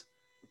ways?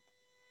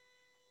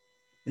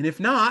 And if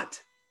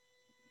not,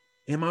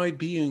 am I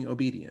being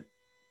obedient?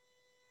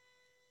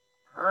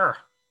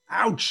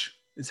 Ouch.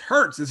 This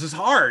hurts. This is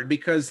hard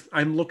because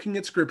I'm looking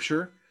at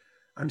scripture.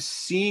 I'm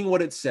seeing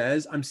what it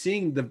says. I'm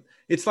seeing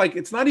it's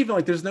not even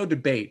like there's no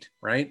debate,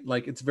 right?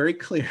 Like it's very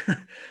clear.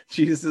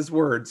 Jesus'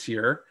 words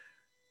here.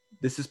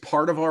 This is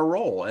part of our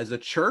role as a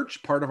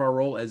church, part of our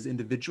role as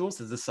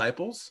individuals, as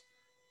disciples.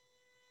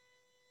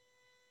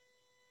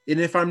 And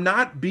if I'm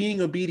not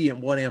being obedient,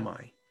 what am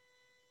I?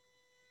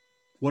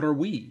 What are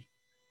we?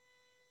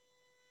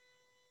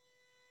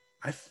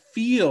 I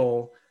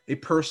feel a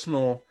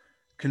personal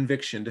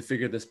conviction to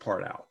figure this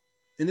part out.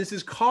 And this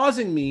is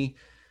causing me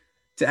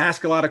to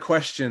ask a lot of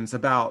questions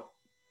about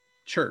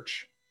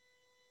church,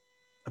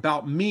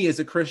 about me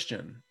as a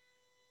Christian.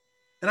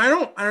 And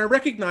I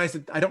recognize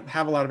that I don't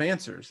have a lot of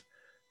answers,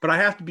 but I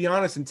have to be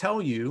honest and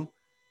tell you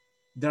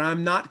that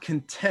I'm not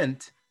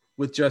content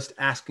with just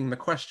asking the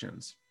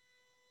questions.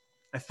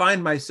 I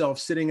find myself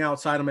sitting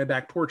outside on my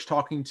back porch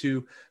talking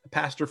to a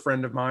pastor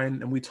friend of mine,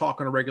 and we talk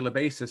on a regular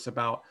basis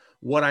about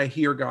what I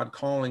hear God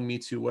calling me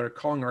to, what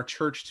calling our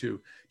church to,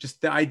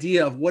 just the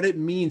idea of what it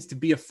means to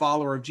be a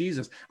follower of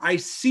Jesus. I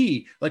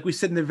see, like we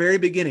said in the very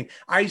beginning,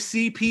 I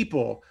see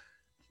people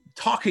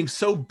talking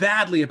so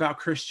badly about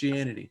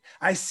Christianity.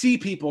 I see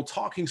people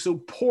talking so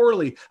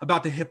poorly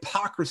about the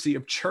hypocrisy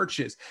of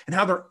churches and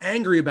how they're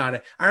angry about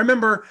it. I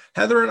remember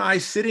Heather and I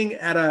sitting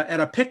at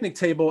a picnic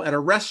table at a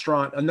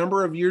restaurant a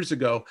number of years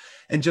ago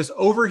and just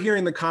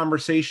overhearing the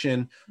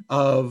conversation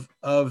of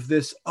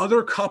this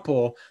other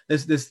couple,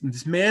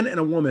 this man and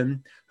a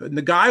woman. And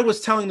the guy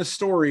was telling the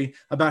story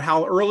about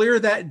how earlier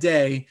that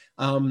day,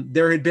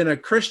 there had been a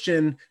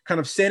Christian kind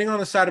of standing on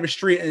the side of a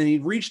street, and he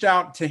reached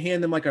out to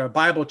hand them like a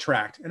Bible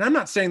tract. And I'm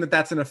not saying that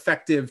that's an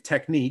effective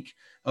technique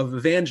of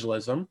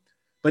evangelism,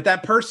 but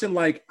that person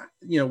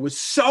was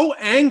so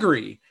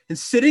angry and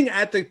sitting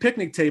at the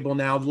picnic table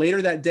now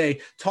later that day,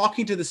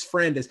 talking to this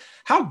friend is,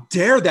 how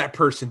dare that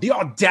person, the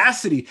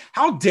audacity,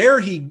 how dare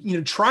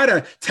he, try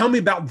to tell me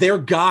about their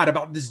God,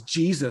 about this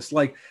Jesus.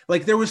 Like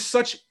there was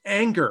such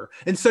anger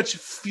and such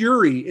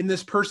fury in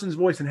this person's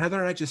voice. And Heather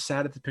and I just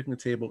sat at the picnic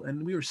table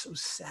and we were so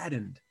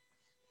saddened.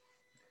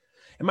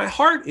 And my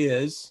heart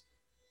is,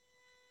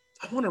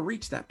 I want to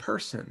reach that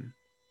person.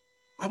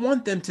 I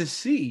want them to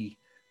see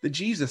the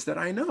Jesus that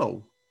I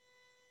know.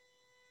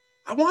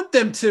 I want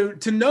them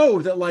to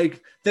know that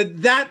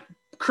that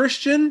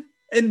Christian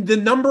and the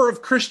number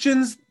of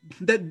Christians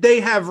that they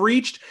have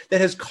reached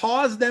that has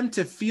caused them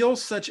to feel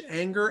such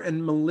anger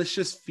and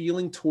malicious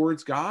feeling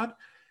towards God,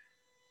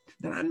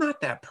 that I'm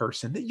not that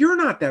person, that you're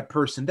not that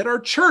person, that our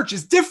church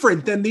is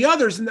different than the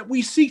others, and that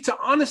we seek to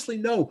honestly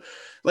know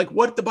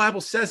what the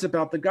Bible says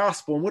about the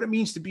gospel and what it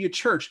means to be a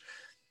church.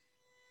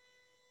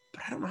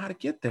 But I don't know how to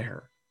get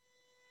there.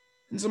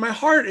 And so my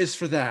heart is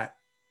for that.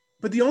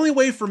 But the only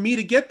way for me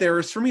to get there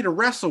is for me to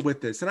wrestle with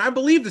this. And I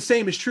believe the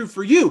same is true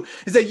for you,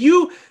 is that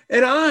you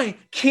and I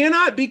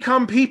cannot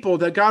become people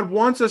that God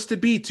wants us to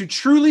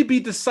truly be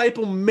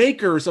disciple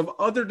makers of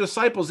other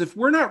disciples, if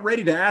we're not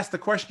ready to ask the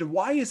question of,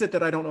 why is it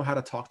that I don't know how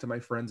to talk to my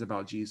friends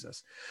about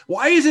Jesus?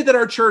 Why is it that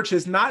our church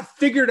has not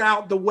figured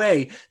out the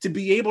way to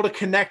be able to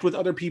connect with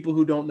other people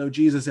who don't know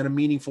Jesus in a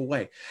meaningful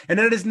way? And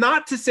that is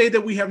not to say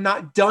that we have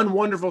not done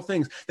wonderful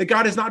things, that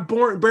God has not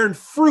borne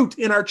fruit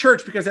in our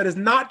church, because that is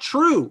not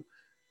true.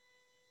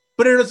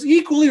 But it is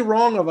equally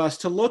wrong of us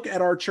to look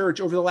at our church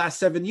over the last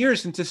 7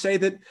 years and to say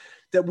that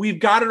we've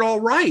got it all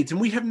right. And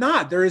we have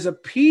not. There is a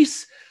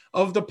piece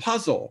of the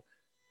puzzle.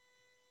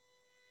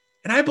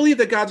 And I believe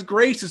that God's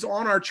grace is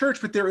on our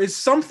church, but there is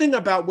something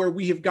about where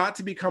we have got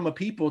to become a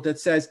people that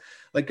says,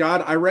 like,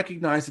 God, I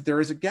recognize that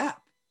there is a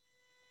gap.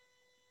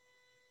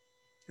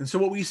 And so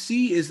what we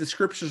see is the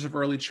scriptures of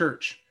early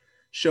church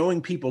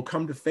showing people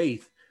come to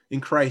faith in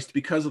Christ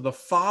because of the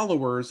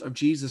followers of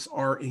Jesus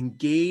are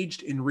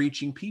engaged in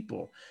reaching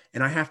people.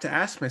 And I have to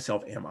ask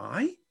myself, am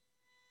I?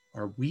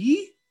 Are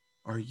we?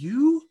 Are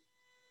you?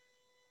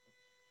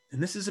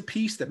 And this is a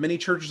piece that many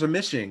churches are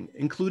missing,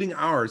 including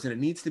ours, and it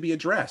needs to be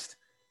addressed.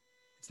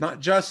 It's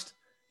not just,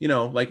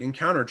 like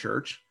Encounter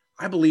Church.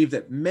 I believe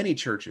that many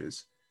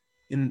churches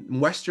in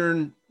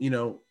Western,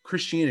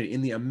 Christianity,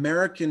 in the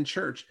American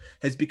church,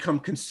 has become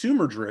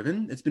consumer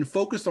driven. It's been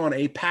focused on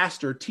a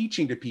pastor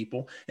teaching to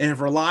people and have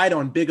relied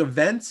on big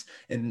events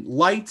and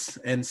lights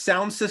and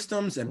sound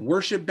systems and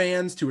worship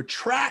bands to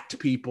attract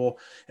people.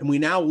 And we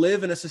now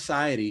live in a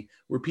society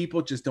where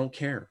people just don't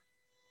care.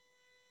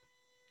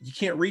 You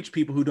can't reach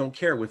people who don't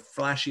care with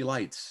flashy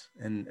lights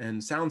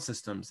and sound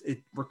systems.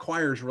 It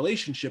requires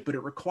relationship, but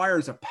it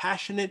requires a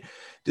passionate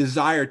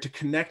desire to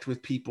connect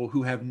with people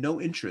who have no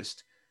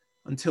interest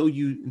until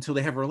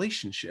they have a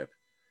relationship.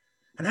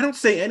 And I don't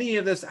say any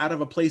of this out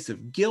of a place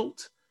of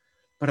guilt,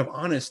 but of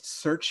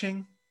honest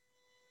searching,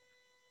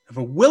 of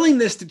a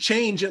willingness to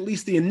change, at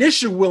least the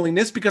initial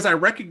willingness, because I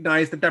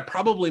recognize that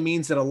probably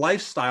means that a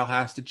lifestyle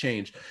has to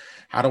change.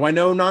 How do I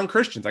know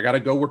non-Christians? I got to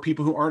go where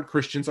people who aren't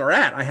Christians are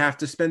at. I have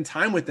to spend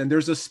time with them.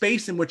 There's a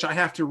space in which I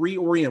have to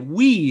reorient.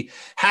 We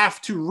have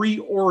to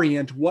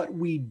reorient what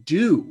we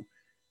do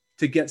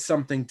to get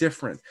something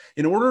different.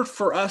 In order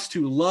for us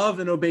to love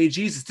and obey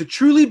Jesus, to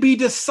truly be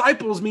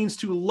disciples means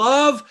to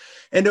love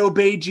and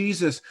obey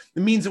Jesus.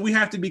 It means that we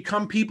have to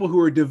become people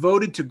who are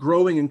devoted to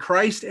growing in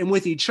Christ and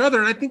with each other.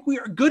 And I think we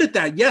are good at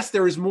that. Yes,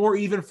 there is more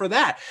even for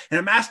that. And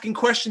I'm asking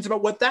questions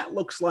about what that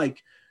looks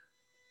like.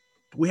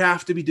 We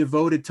have to be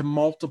devoted to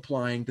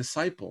multiplying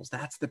disciples.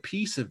 That's the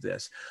piece of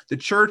this. The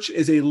church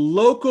is a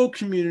local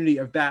community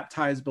of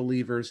baptized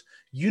believers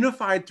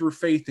unified through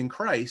faith in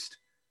Christ,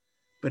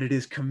 but it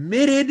is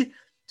committed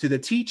to the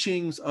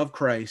teachings of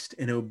Christ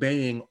and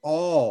obeying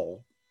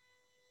all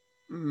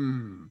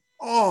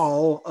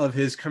of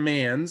his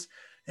commands,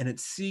 and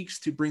it seeks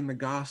to bring the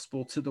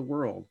gospel to the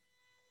world.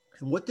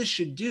 And what this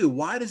should do,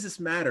 why does this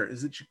matter,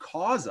 is it should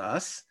cause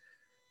us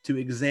to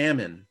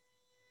examine,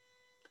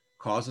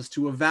 cause us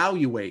to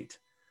evaluate,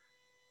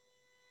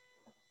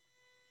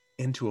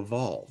 and to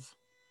evolve.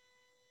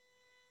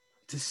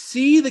 To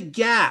see the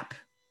gap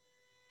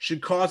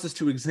should cause us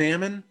to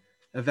examine,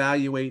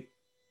 evaluate,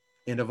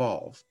 and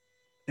evolve.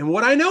 And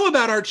what I know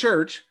about our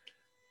church,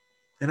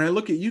 and I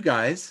look at you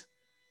guys,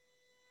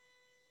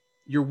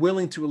 you're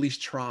willing to at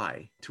least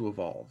try to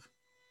evolve.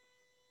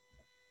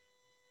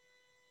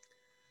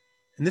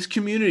 And this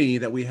community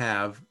that we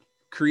have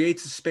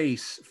creates a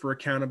space for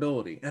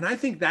accountability. And I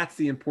think that's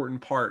the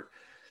important part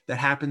that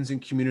happens in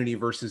community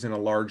versus in a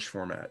large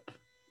format.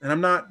 And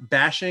I'm not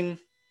bashing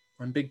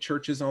on big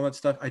churches and all that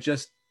stuff.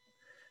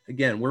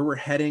 Again, where we're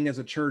heading as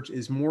a church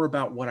is more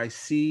about what I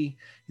see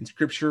in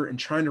scripture and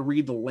trying to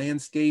read the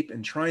landscape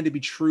and trying to be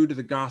true to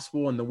the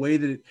gospel and the way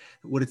that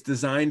what it's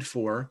designed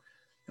for.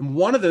 And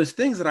one of those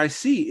things that I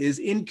see is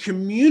in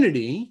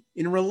community,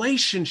 in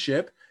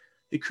relationship,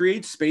 it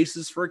creates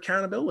spaces for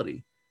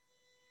accountability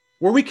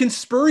where we can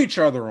spur each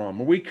other on,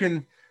 where we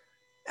can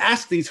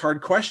ask these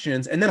hard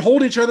questions and then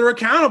hold each other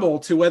accountable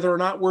to whether or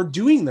not we're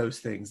doing those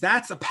things.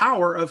 That's the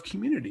power of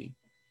community.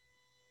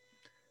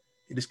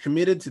 It is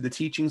committed to the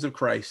teachings of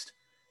Christ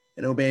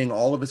and obeying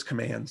all of his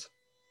commands.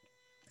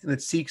 And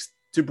it seeks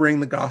to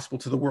bring the gospel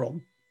to the world.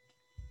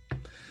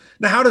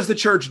 Now, how does the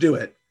church do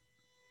it?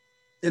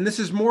 And this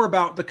is more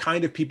about the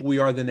kind of people we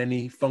are than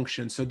any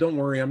function. So don't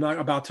worry, I'm not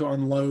about to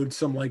unload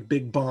some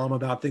big bomb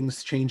about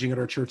things changing at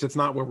our church. That's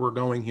not where we're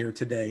going here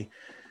today.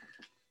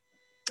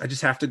 I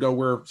just have to go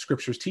where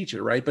scriptures teach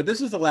it, right? But this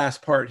is the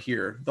last part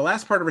here. The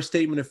last part of our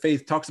statement of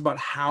faith talks about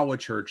how a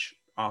church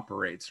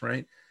operates,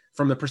 right?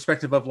 From the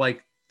perspective of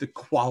the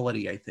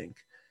quality, I think.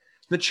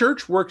 The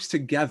church works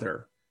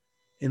together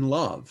in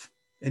love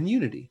and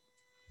unity.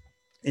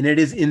 And it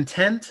is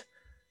intent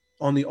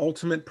on the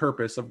ultimate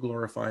purpose of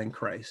glorifying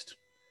Christ.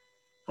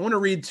 I want to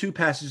read two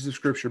passages of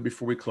scripture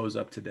before we close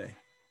up today.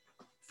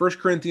 1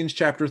 Corinthians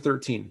chapter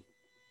 13,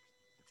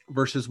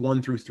 verses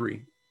 1 through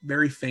 3.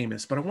 Very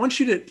famous, but I want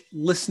you to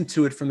listen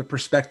to it from the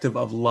perspective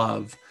of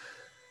love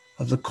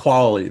of the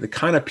quality, the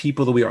kind of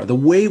people that we are, the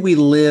way we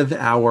live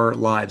our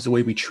lives, the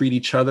way we treat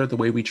each other, the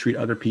way we treat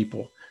other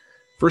people.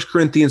 1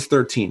 Corinthians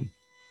 13.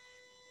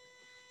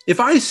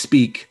 If I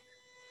speak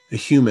a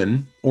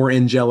human or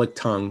angelic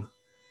tongue,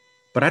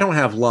 but I don't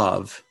have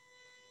love,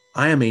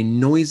 I am a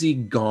noisy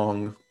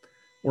gong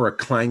or a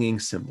clanging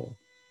cymbal.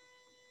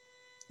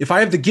 If I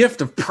have the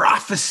gift of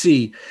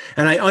prophecy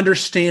and I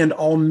understand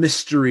all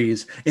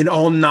mysteries and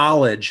all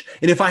knowledge,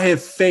 and if I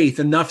have faith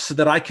enough so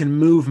that I can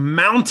move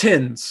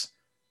mountains,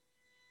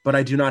 but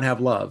I do not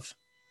have love,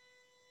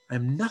 I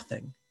am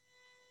nothing.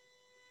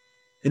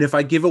 And if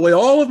I give away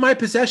all of my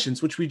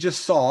possessions, which we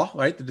just saw,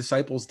 right? The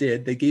disciples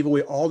did, they gave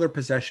away all their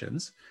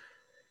possessions.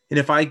 And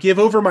if I give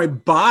over my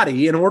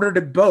body in order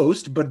to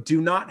boast, but do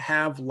not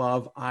have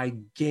love, I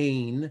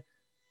gain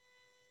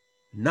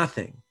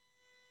nothing.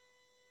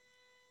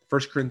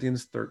 1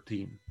 Corinthians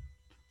 13.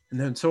 And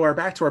then so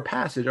back to our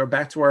passage, or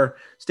back to our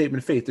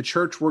statement of faith. The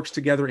church works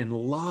together in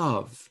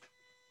love.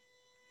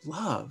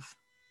 Love.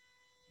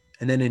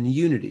 And then in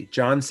unity.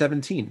 John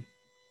 17.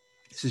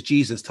 This is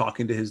Jesus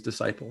talking to his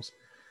disciples.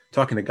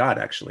 Talking to God,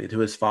 actually, to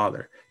his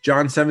Father.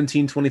 John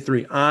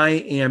 17:23. I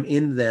am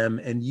in them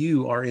and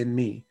you are in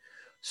me,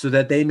 so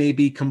that they may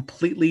be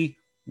completely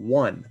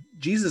one.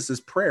 Jesus'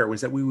 prayer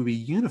was that we would be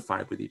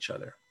unified with each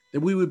other, that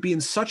we would be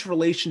in such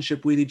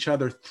relationship with each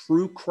other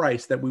through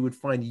Christ that we would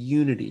find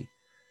unity,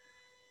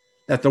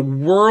 that the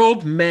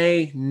world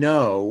may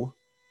know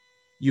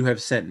you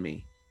have sent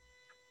me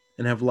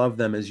and have loved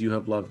them as you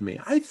have loved me.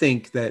 I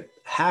think that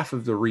half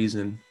of the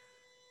reason,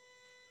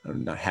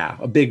 not half,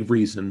 a big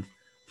reason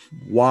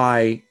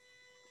why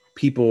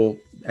people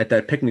at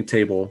that picnic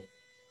table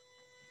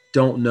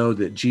don't know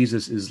that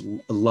Jesus is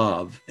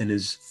love and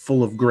is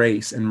full of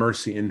grace and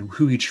mercy and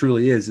who he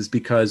truly is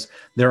because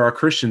there are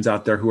Christians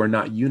out there who are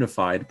not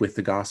unified with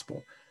the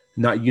gospel,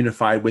 not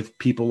unified with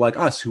people like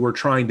us who are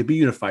trying to be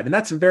unified. And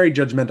that's very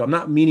judgmental. I'm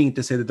not meaning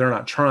to say that they're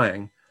not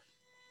trying.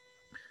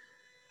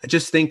 I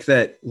just think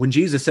that when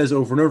Jesus says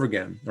over and over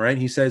again, right,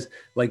 he says,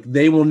 like,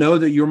 they will know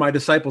that you're my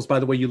disciples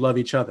by the way you love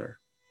each other.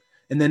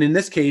 And then in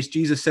this case,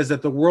 Jesus says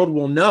that the world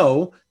will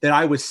know that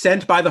I was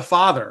sent by the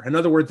Father. In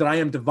other words, that I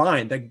am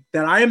divine, that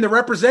I am the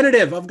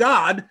representative of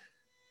God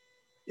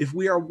if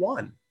we are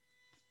one.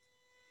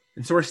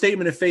 And so our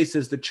statement of faith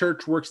says the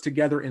church works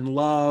together in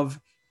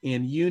love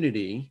and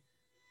unity,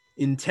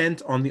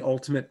 intent on the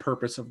ultimate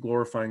purpose of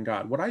glorifying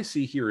God. What I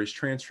see here is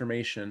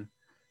transformation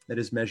that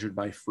is measured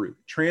by fruit.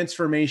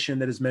 Transformation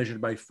that is measured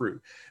by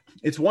fruit.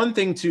 It's one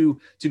thing to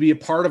be a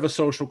part of a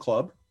social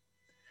club.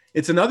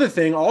 It's another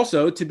thing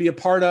also to be a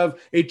part of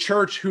a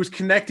church who's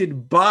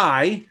connected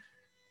by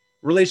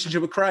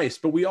relationship with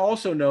Christ. But we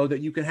also know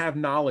that you can have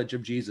knowledge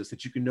of Jesus,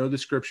 that you can know the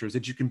scriptures,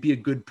 that you can be a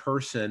good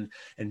person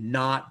and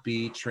not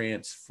be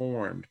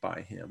transformed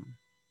by him.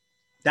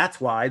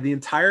 That's why the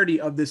entirety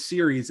of this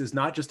series is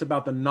not just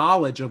about the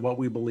knowledge of what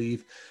we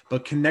believe,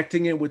 but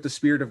connecting it with the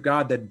Spirit of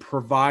God that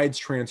provides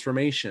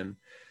transformation.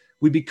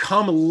 We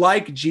become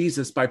like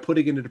Jesus by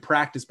putting it into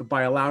practice, but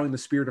by allowing the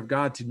Spirit of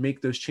God to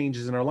make those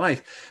changes in our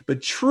life.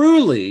 But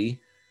truly,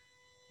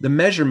 the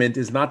measurement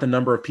is not the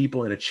number of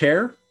people in a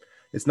chair.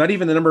 It's not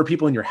even the number of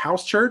people in your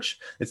house church.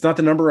 It's not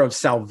the number of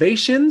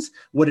salvations.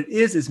 What it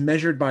is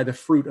measured by the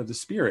fruit of the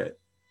Spirit.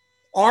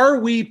 Are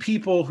we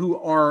people who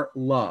are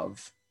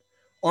love?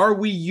 Are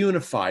we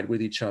unified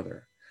with each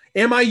other?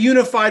 Am I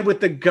unified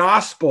with the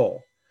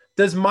gospel?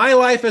 Does my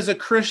life as a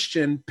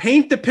Christian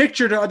paint the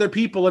picture to other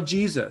people of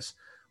Jesus?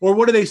 Or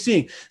what are they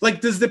seeing?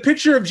 Like, does the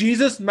picture of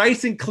Jesus,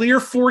 nice and clear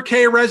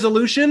 4K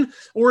resolution,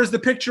 or is the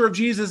picture of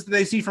Jesus that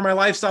they see from my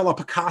lifestyle a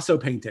Picasso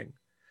painting?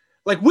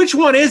 Like, which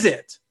one is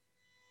it?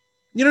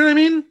 You know what I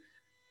mean?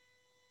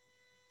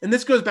 And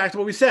this goes back to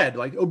what we said,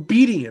 like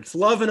obedience,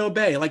 love and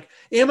obey. Like,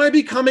 am I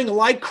becoming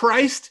like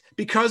Christ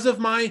because of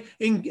my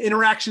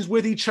interactions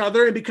with each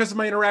other and because of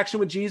my interaction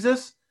with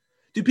Jesus?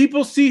 Do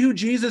people see who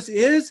Jesus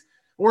is?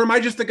 Or am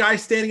I just the guy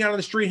standing out on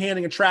the street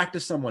handing a tract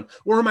to someone?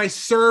 Or am I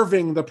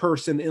serving the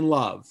person in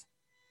love?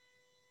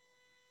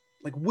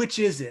 Like, which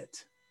is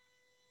it?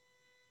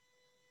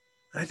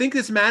 I think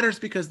this matters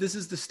because this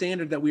is the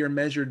standard that we are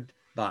measured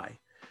by.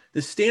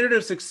 The standard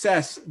of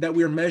success that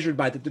we are measured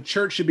by, that the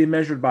church should be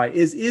measured by,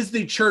 is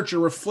the church a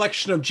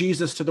reflection of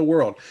Jesus to the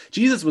world?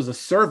 Jesus was a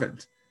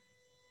servant.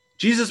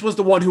 Jesus was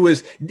the one who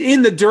was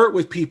in the dirt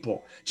with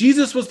people.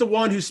 Jesus was the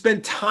one who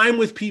spent time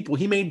with people.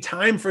 He made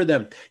time for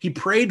them. He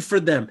prayed for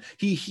them.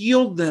 He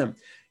healed them.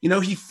 You know,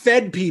 he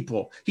fed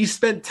people. He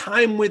spent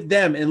time with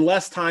them and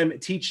less time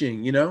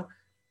teaching, you know.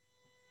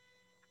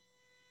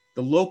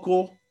 The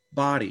local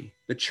body,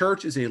 the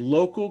church is a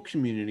local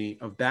community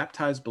of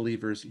baptized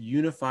believers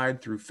unified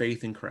through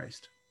faith in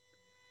Christ.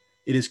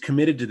 It is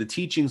committed to the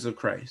teachings of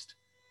Christ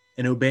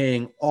and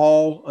obeying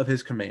all of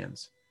his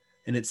commands.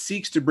 And it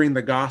seeks to bring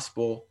the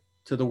gospel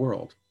to the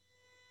world.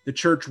 The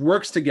church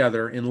works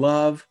together in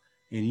love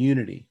and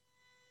unity,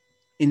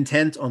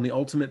 intent on the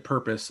ultimate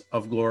purpose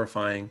of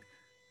glorifying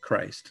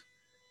Christ.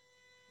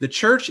 The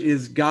church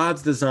is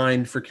God's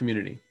design for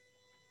community,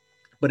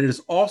 but it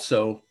is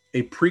also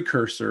a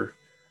precursor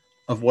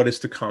of what is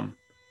to come.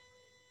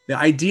 The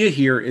idea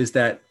here is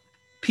that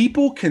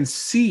people can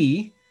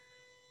see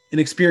and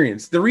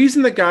experience. The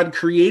reason that God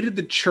created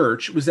the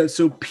church was that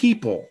so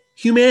people,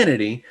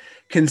 humanity,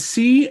 can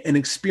see and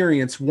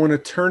experience what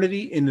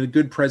eternity in the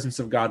good presence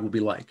of God will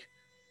be like.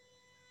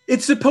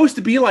 It's supposed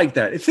to be like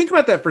that. Think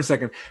about that for a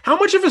second. How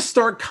much of a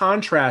stark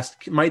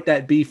contrast might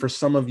that be for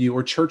some of you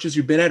or churches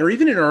you've been at, or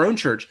even in our own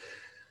church?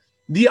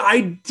 The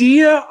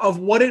idea of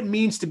what it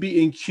means to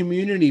be in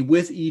community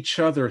with each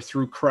other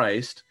through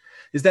Christ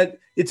is that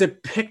it's a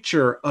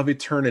picture of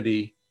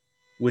eternity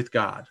with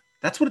God.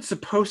 That's what it's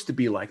supposed to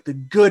be like. The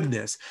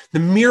goodness, the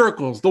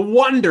miracles, the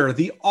wonder,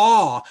 the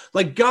awe.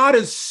 Like God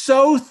is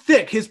so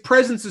thick. His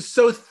presence is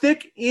so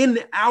thick in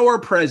our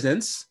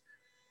presence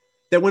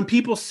that when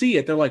people see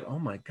it, they're like, oh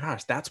my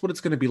gosh, that's what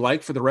it's going to be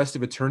like for the rest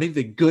of eternity.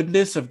 The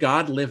goodness of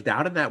God lived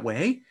out in that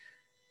way.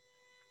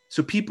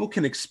 So people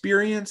can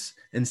experience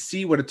and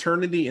see what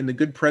eternity in the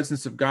good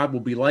presence of God will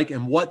be like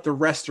and what the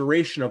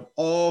restoration of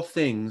all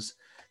things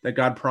that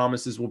God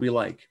promises will be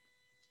like.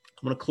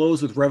 I'm going to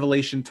close with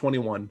Revelation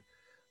 21.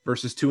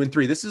 Verses 2 and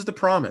 3. This is the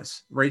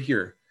promise right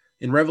here.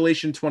 In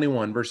Revelation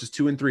 21, verses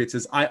 2 and 3, it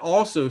says, I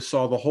also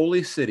saw the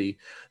holy city,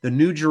 the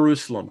new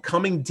Jerusalem,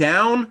 coming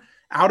down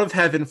out of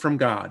heaven from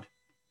God,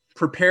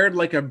 prepared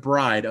like a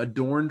bride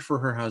adorned for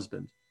her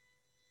husband.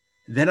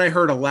 Then I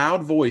heard a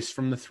loud voice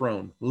from the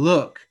throne.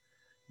 Look,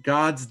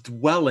 God's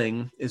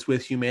dwelling is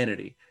with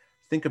humanity.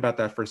 Think about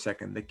that for a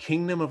second. The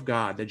kingdom of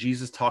God that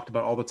Jesus talked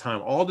about all the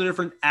time, all the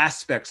different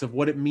aspects of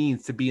what it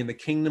means to be in the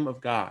kingdom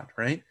of God,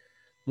 right?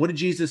 What did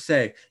Jesus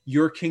say?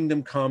 Your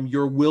kingdom come,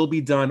 your will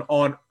be done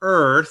on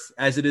earth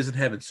as it is in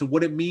heaven. So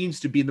what it means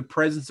to be in the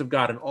presence of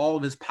God and all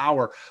of his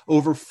power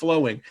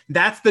overflowing.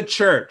 That's the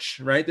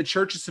church, right? The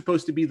church is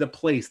supposed to be the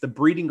place, the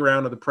breeding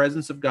ground of the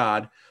presence of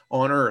God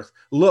on earth.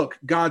 Look,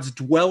 God's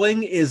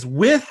dwelling is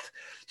with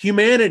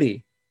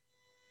humanity,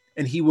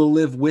 and he will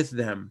live with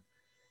them.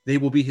 They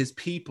will be his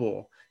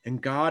people,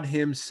 and God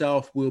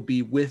himself will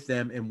be with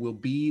them and will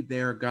be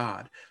their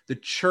God. The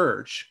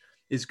church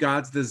is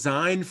God's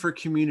design for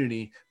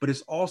community, but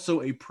is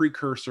also a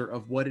precursor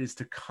of what is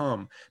to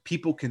come.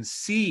 People can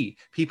see,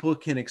 people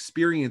can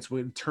experience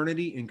what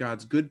eternity in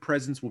God's good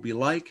presence will be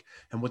like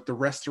and what the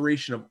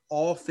restoration of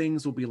all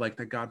things will be like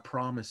that God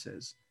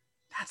promises.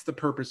 That's the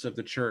purpose of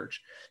the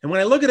church. And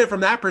when I look at it from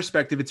that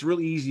perspective, it's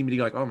really easy to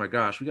be like, oh my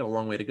gosh, we got a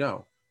long way to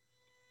go.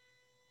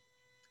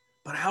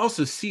 But I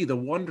also see the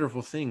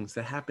wonderful things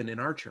that happen in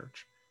our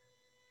church.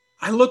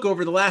 I look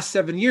over the last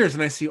 7 years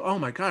and I see, oh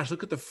my gosh,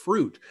 look at the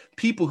fruit.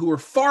 People who are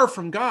far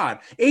from God,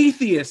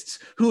 atheists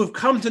who have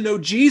come to know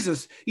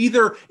Jesus,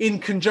 either in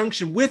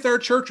conjunction with our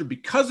church or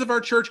because of our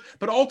church,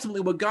 but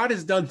ultimately what God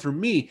has done through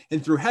me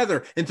and through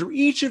Heather and through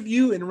each of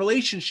you in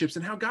relationships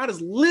and how God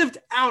has lived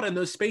out in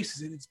those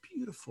spaces. And it's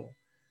beautiful.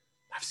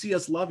 I've seen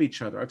us love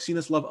each other. I've seen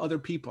us love other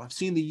people. I've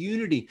seen the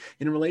unity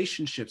in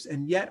relationships.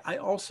 And yet I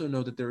also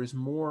know that there is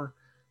more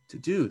to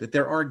do, that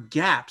there are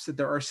gaps, that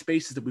there are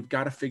spaces that we've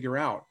got to figure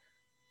out.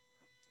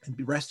 And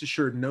be rest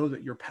assured, know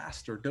that your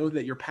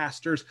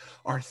pastors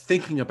are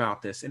thinking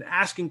about this and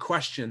asking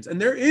questions. And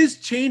there is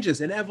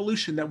changes and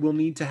evolution that will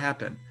need to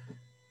happen.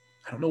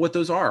 I don't know what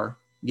those are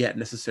yet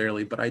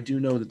necessarily, but I do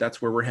know that that's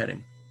where we're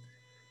heading.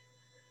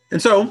 And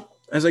so,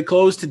 as I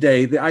close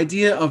today, the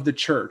idea of the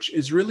church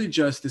is really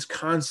just this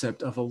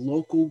concept of a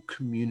local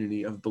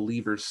community of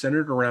believers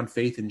centered around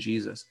faith in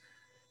Jesus.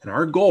 And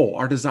our goal,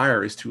 our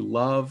desire is to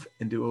love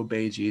and to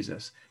obey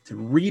Jesus, to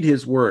read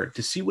his word,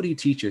 to see what he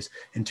teaches,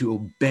 and to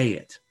obey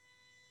it.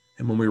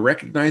 And when we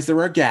recognize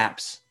there are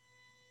gaps,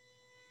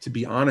 to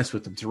be honest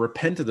with them, to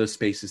repent of those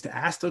spaces, to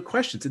ask the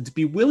questions, and to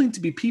be willing to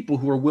be people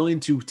who are willing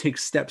to take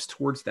steps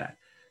towards that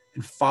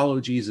and follow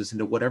Jesus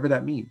into whatever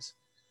that means,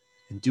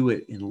 and do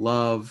it in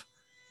love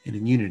and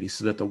in unity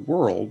so that the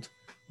world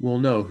will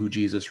know who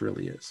Jesus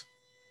really is.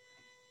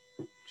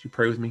 Would you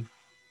pray with me?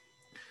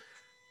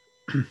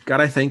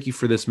 God, I thank you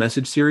for this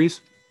message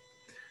series.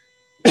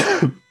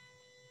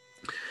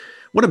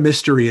 What a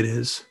mystery it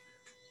is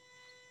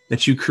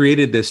that you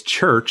created this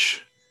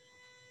church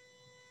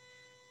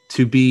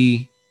to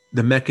be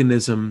the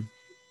mechanism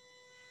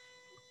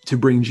to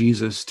bring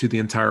Jesus to the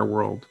entire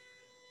world.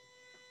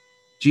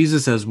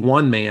 Jesus, as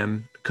one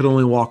man, could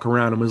only walk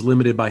around and was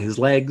limited by his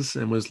legs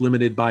and was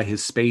limited by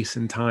his space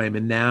and time.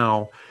 And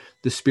now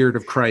the Spirit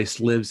of Christ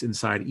lives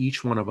inside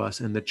each one of us,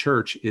 and the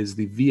church is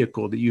the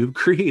vehicle that you have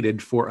created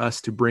for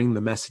us to bring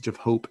the message of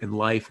hope and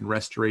life and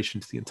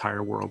restoration to the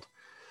entire world.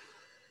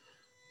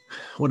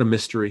 What a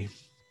mystery.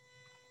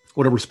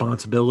 What a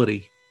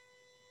responsibility.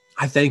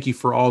 I thank you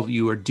for all that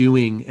you are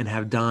doing and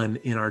have done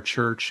in our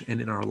church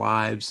and in our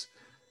lives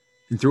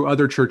and through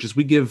other churches.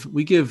 We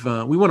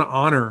want to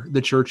honor the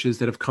churches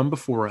that have come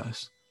before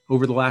us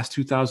over the last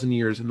 2,000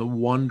 years and the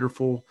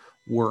wonderful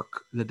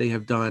work that they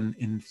have done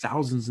in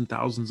thousands and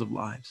thousands of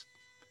lives.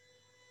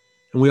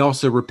 And we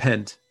also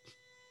repent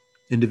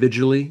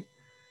individually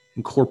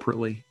and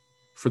corporately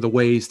for the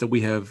ways that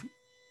we have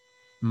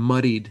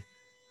muddied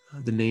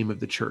the name of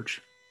the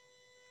church.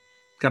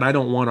 God, I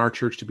don't want our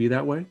church to be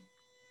that way.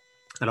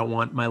 I don't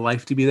want my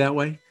life to be that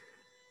way.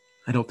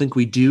 I don't think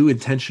we do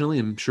intentionally.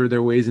 I'm sure there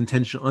are ways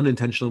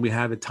unintentionally we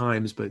have at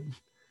times, but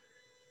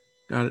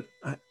God,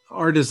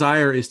 our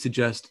desire is to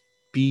just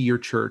be your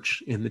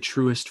church in the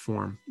truest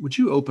form. Would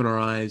you open our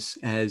eyes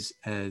as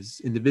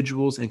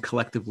individuals and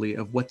collectively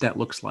of what that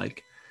looks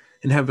like,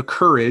 and have the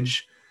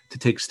courage to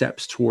take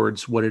steps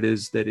towards what it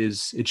is that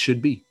it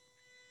should be.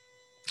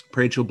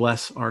 Pray that you'll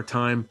bless our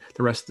time,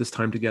 the rest of this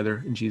time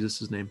together, in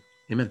Jesus' name.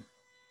 Amen.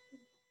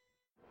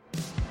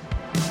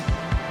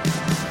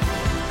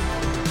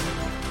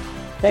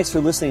 Thanks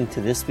for listening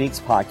to this week's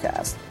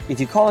podcast. If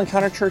you call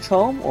Encounter Church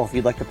home, or if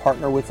you'd like to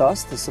partner with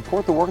us to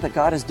support the work that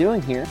God is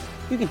doing here,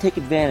 you can take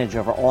advantage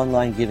of our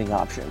online giving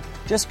option.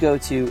 Just go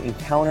to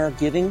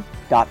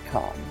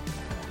encountergiving.com.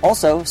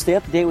 Also, stay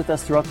up to date with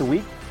us throughout the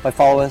week by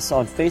following us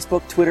on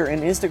Facebook, Twitter,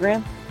 and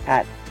Instagram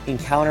at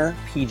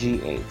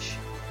EncounterPGH.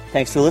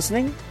 Thanks for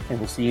listening, and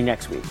we'll see you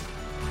next week.